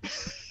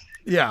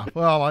 Yeah,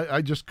 well,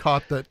 I just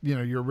caught that,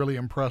 you're really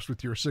impressed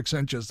with your 6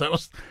 inches. That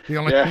was the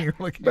only Yeah, thing you're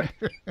looking at.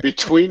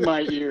 between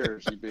my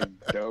ears, you big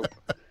dope.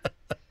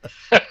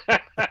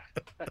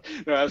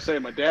 No, I was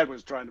saying my dad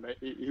was trying to make.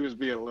 He was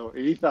being a little.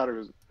 He thought it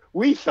was.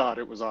 We thought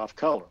it was off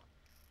color,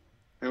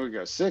 and we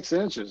go 6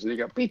 inches, and he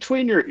go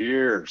between your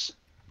ears.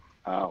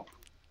 Oh,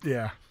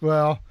 Yeah,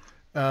 well,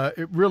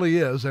 it really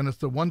is, and it's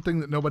the one thing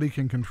that nobody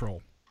can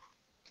control.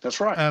 that's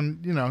right.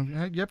 And, you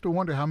have to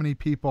wonder how many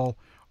people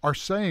are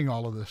saying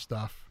all of this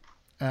stuff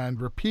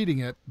and repeating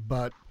it,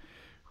 but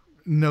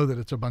know that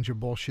it's a bunch of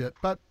bullshit.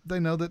 But they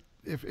know that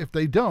if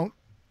they don't,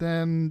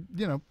 then,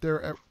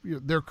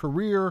 their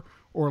career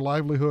or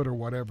livelihood or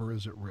whatever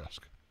is at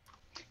risk.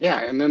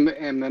 Yeah, and then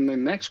the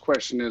next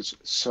question is,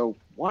 so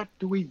what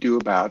do we do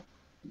about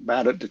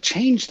it to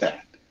change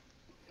that?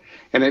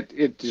 And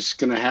it just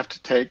going to have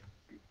to take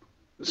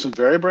some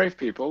very brave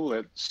people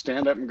that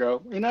stand up and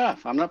go,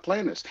 enough, I'm not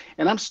playing this.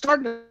 And I'm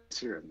starting to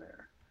here and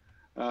there,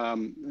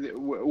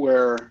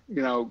 where,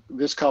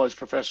 this college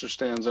professor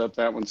stands up,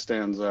 that one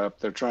stands up.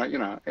 They're trying,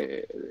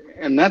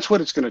 and that's what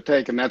it's going to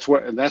take. And that's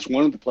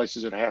one of the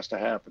places it has to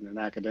happen in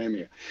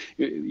academia.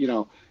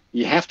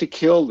 You have to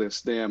kill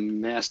this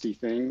damn nasty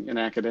thing in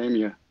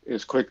academia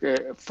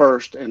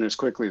first and as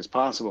quickly as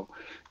possible,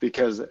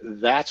 because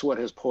that's what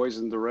has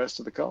poisoned the rest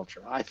of the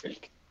culture, I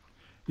think.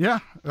 Yeah,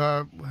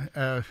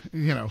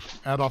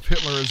 Adolf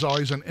Hitler is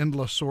always an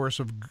endless source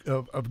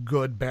of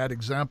good, bad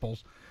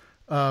examples.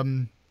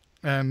 And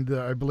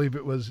I believe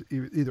it was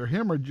either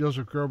him or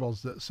Joseph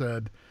Goebbels that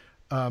said,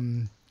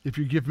 if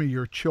you give me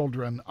your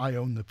children, I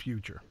own the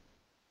future.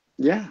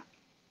 Yeah.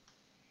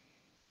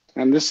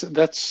 And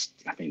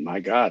my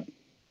God,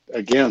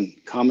 again,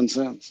 common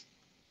sense.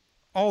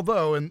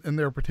 Although in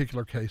their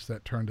particular case,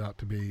 that turned out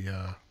to be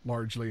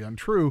largely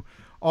untrue,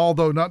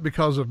 although not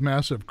because of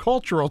massive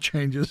cultural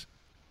changes,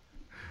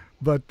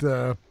 but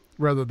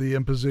rather the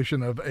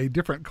imposition of a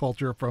different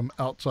culture from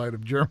outside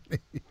of Germany.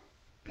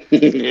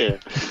 Yeah,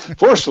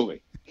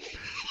 forcefully.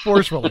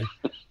 Forcefully.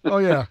 Oh,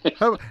 yeah.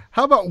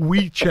 How about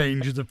we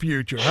change the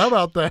future? How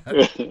about that?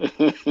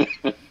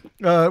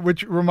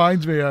 Which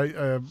reminds me,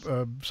 a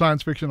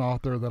science fiction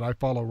author that I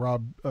follow,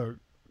 Rob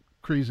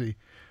Creasy,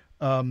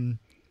 had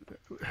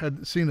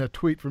seen a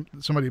tweet from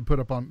somebody put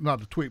up on,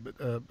 not a tweet, but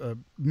a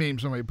meme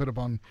somebody put up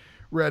on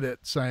Reddit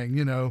saying,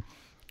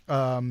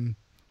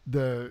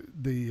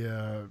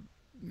 the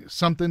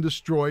something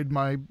destroyed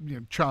my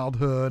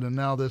childhood, and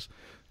now this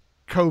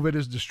COVID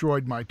has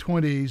destroyed my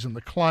 20s, and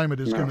the climate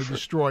is going to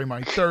destroy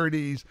my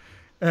 30s.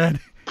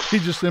 And he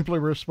just simply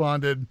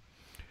responded,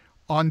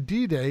 on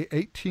D-Day,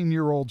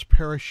 18-year-olds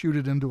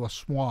parachuted into a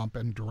swamp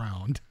and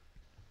drowned.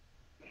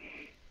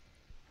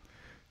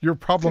 Your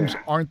problems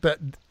aren't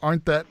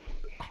that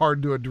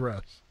hard to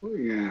address.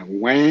 Yeah,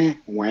 wah,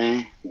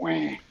 wah,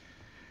 wah.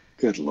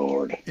 Good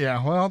Lord.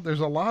 Yeah, well,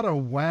 there's a lot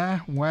of wah,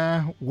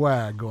 wah,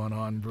 wah going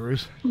on,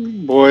 Bruce.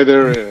 Boy,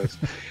 there is.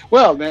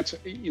 Well, that's,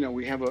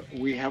 we have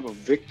a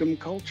victim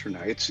culture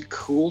now. It's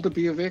cool to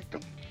be a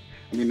victim.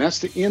 I mean, that's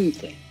the end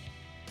thing.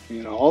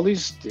 All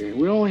these,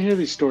 we only hear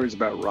these stories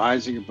about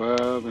rising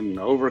above and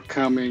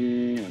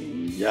overcoming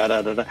and yada,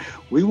 yada, yada.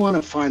 We want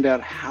to find out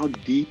how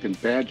deep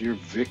and bad your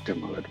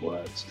victimhood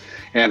was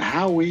and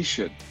how we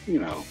should,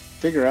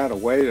 figure out a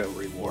way to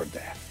reward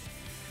that.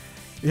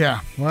 Yeah,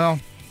 well,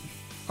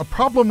 a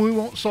problem we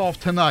won't solve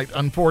tonight,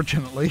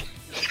 unfortunately.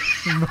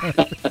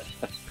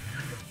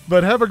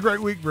 But have a great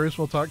week, Bruce.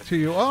 We'll talk to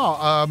you.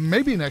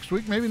 Maybe next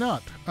week, maybe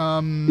not.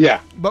 Yeah.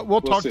 But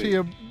we'll talk to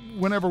you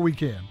whenever we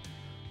can.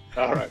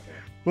 All right.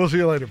 We'll see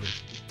you later,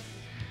 Bruce.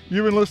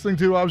 You've been listening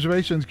to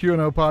Observations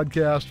Q&O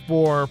podcast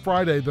for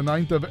Friday, the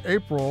 9th of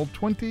April,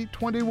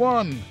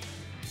 2021.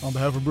 On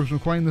behalf of Bruce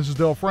McQueen, this is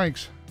Dale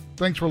Franks.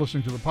 Thanks for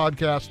listening to the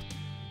podcast.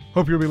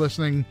 Hope you'll be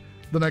listening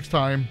the next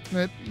time.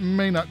 It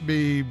may not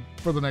be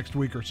for the next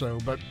week or so,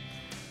 but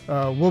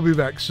we'll be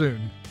back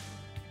soon.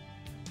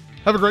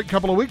 Have a great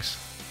couple of weeks.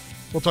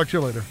 We'll talk to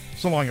you later.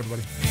 So long,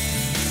 everybody.